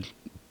 just a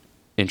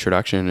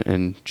introduction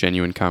and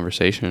genuine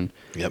conversation.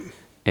 Yep.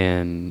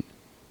 And,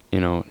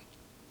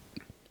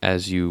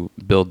 as you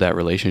build that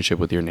relationship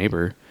with your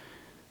neighbor,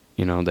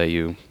 that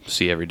you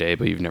see every day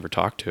but you've never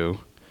talked to,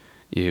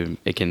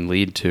 it can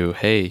lead to,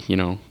 hey,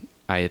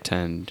 I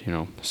attend,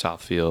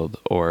 Southfield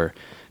or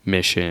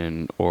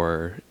Mission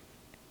or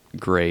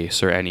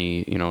Grace or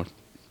any,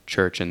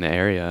 church in the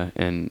area,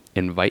 and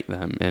invite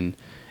them and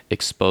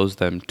expose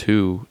them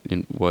to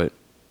what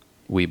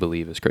we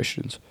believe as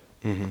Christians.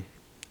 Mm-hmm.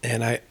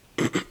 And I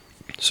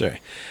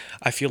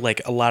feel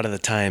like a lot of the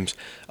times,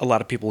 a lot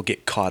of people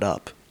get caught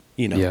up,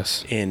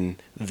 Yes. in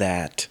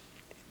that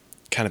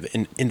kind of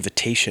an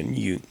invitation.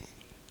 You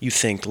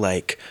think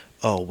like,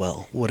 oh,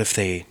 well, what if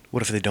they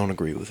don't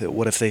agree with it?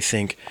 What if they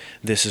think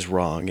this is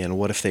wrong? And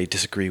what if they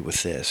disagree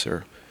with this?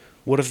 Or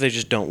what if they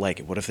just don't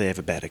like it? What if they have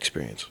a bad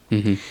experience?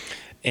 Mm-hmm.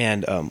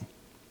 And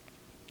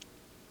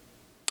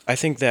I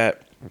think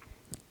that,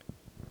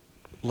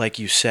 like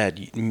you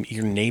said,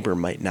 your neighbor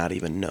might not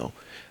even know.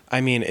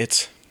 I mean,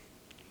 it's,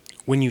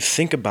 when you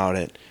think about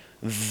it,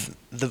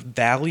 the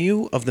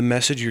value of the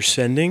message you're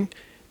sending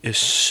is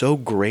so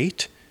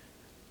great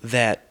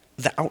that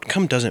the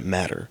outcome doesn't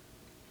matter.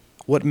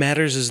 What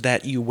matters is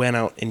that you went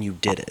out and you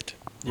did it.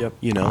 Yep.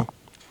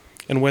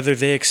 And whether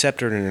they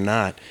accept it or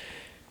not,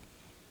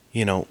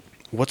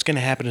 what's going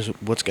to happen is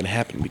what's going to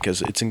happen,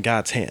 because it's in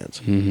God's hands.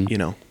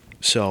 Mm-hmm.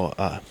 So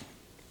I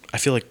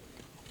feel like,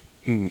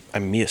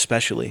 me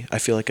especially, I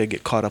feel like I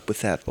get caught up with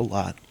that a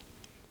lot.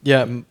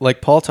 Yeah,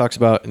 like Paul talks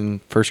about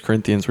in 1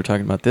 Corinthians, we're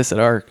talking about this at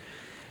our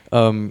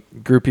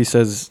group. He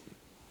says,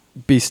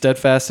 be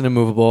steadfast and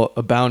immovable,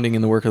 abounding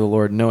in the work of the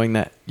Lord, knowing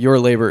that your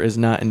labor is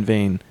not in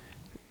vain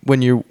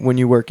when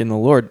you work in the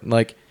Lord.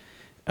 Like,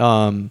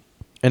 and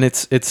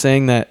it's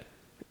saying that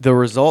the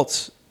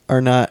results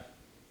are not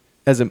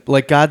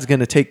like God's going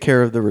to take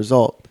care of the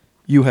result.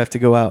 You have to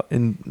go out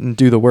and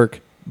do the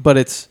work, but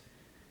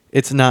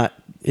it's not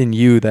in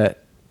you that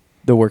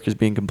the work is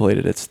being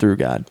completed. It's through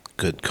God.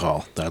 Good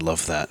call. I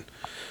love that.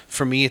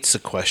 For me, it's the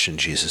question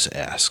Jesus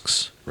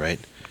asks, right?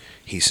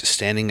 He's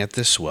standing at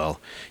this well.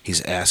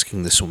 He's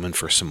asking this woman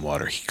for some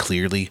water. He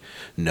clearly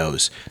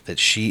knows that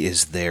she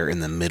is there in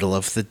the middle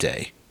of the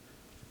day,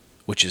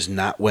 which is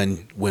not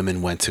when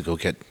women went to go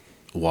get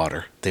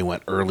water. They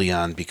went early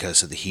on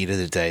because of the heat of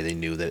the day. They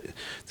knew that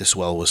this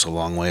well was a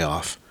long way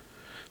off.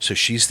 So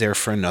she's there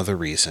for another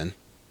reason.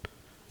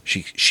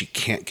 She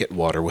can't get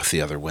water with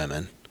the other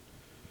women.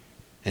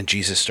 And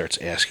Jesus starts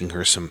asking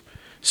her some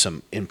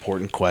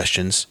important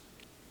questions.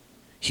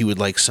 He would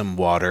like some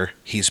water.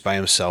 He's by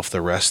himself.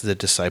 The rest of the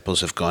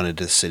disciples have gone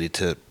into the city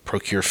to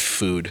procure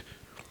food.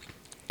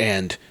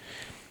 And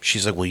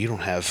she's like, well, you don't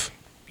have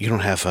anything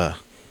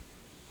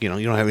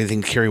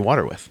to carry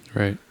water with.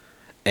 Right.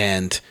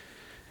 And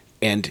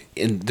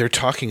they're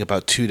talking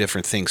about two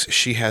different things.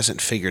 She hasn't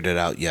figured it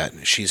out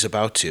yet. She's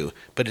about to,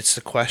 but it's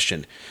the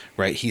question,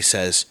 right? He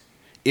says,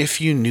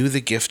 if you knew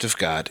the gift of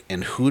God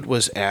and who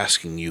was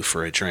asking you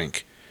for a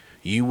drink,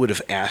 you would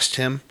have asked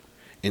him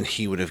and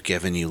he would have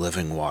given you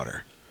living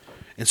water.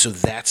 And so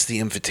that's the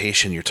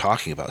invitation you're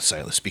talking about,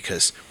 Silas,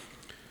 because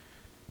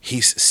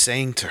he's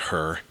saying to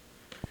her,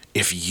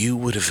 if you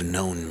would have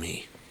known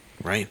me,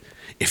 right?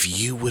 If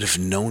you would have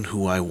known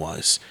who I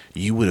was,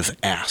 you would have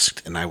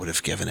asked and I would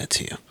have given it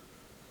to you.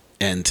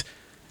 And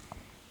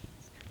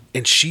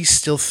she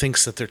still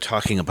thinks that they're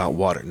talking about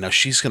water. Now,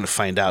 she's going to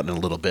find out in a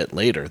little bit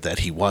later that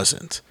he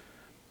wasn't.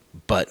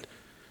 But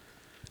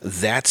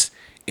that's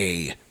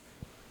a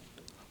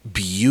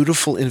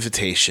beautiful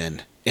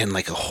invitation and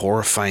like a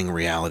horrifying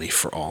reality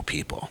for all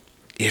people.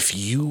 If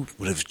you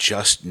would have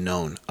just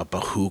known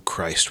about who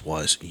Christ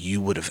was, you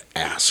would have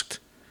asked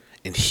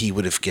and he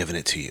would have given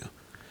it to you.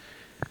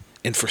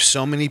 And for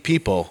so many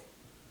people,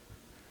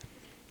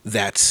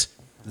 that's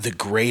the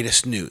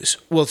greatest news.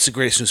 Well, it's the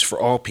greatest news for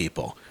all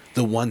people.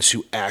 The ones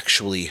who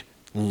actually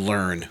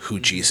learn who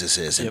Jesus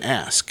is and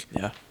ask.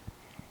 Yeah.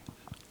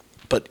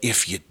 But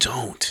if you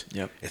don't,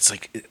 Yep. it's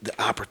like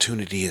the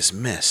opportunity is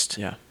missed.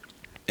 Yeah.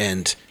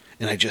 And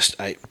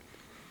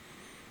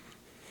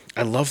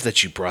I love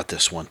that you brought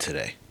this one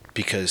today,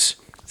 because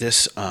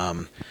this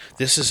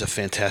is a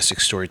fantastic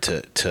story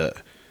to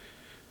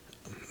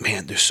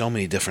man, there's so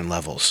many different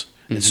levels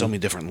and so many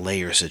different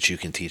layers that you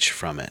can teach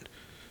from it.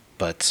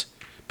 But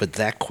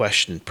that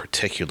question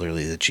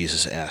particularly that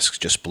Jesus asks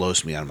just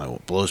blows me out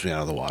of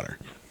the water.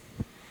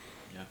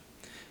 Yeah.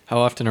 How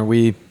often are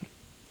we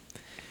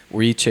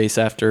chase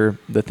after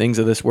the things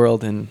of this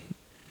world, and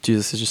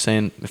Jesus is just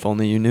saying, if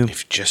only you knew.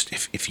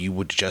 If you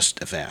would just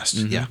have asked.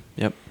 Mm-hmm. Yeah.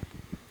 Yep.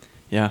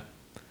 Yeah.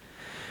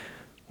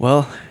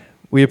 Well,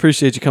 we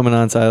appreciate you coming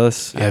on,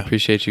 Silas. I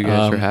appreciate you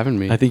guys for having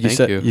me. I think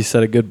you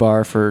set a good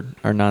bar for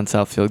our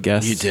non-Southfield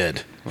guests. You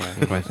did.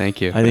 Why,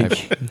 thank you. I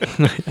think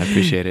I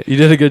appreciate it. you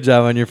did a good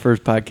job on your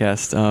first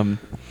podcast.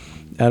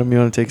 Adam, you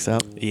want to take us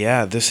out?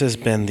 Yeah, this has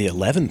been the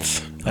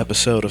 11th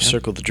episode of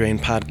Circle the Drain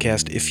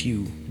podcast. If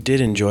you did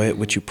enjoy it,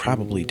 which you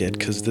probably did,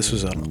 because this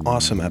was an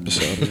awesome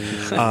episode,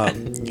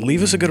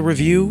 leave us a good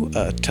review.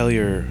 Tell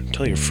your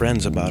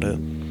friends about it.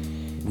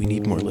 We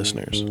need more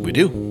listeners. We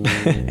do.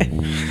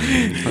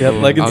 Yep,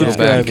 like and I'll go subscribe.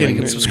 back Like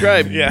and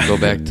subscribe. Yeah. Go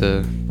back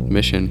to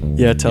mission.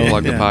 Yeah, tell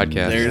Plug the Yeah.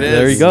 podcast. There it is.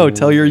 There you go.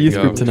 Tell your youth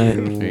There you group go.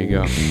 tonight. There you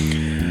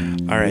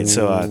go. All right,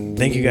 so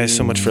thank you guys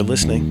so much for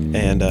listening,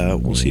 and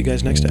we'll see you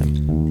guys next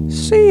time.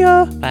 See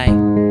ya.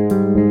 Bye.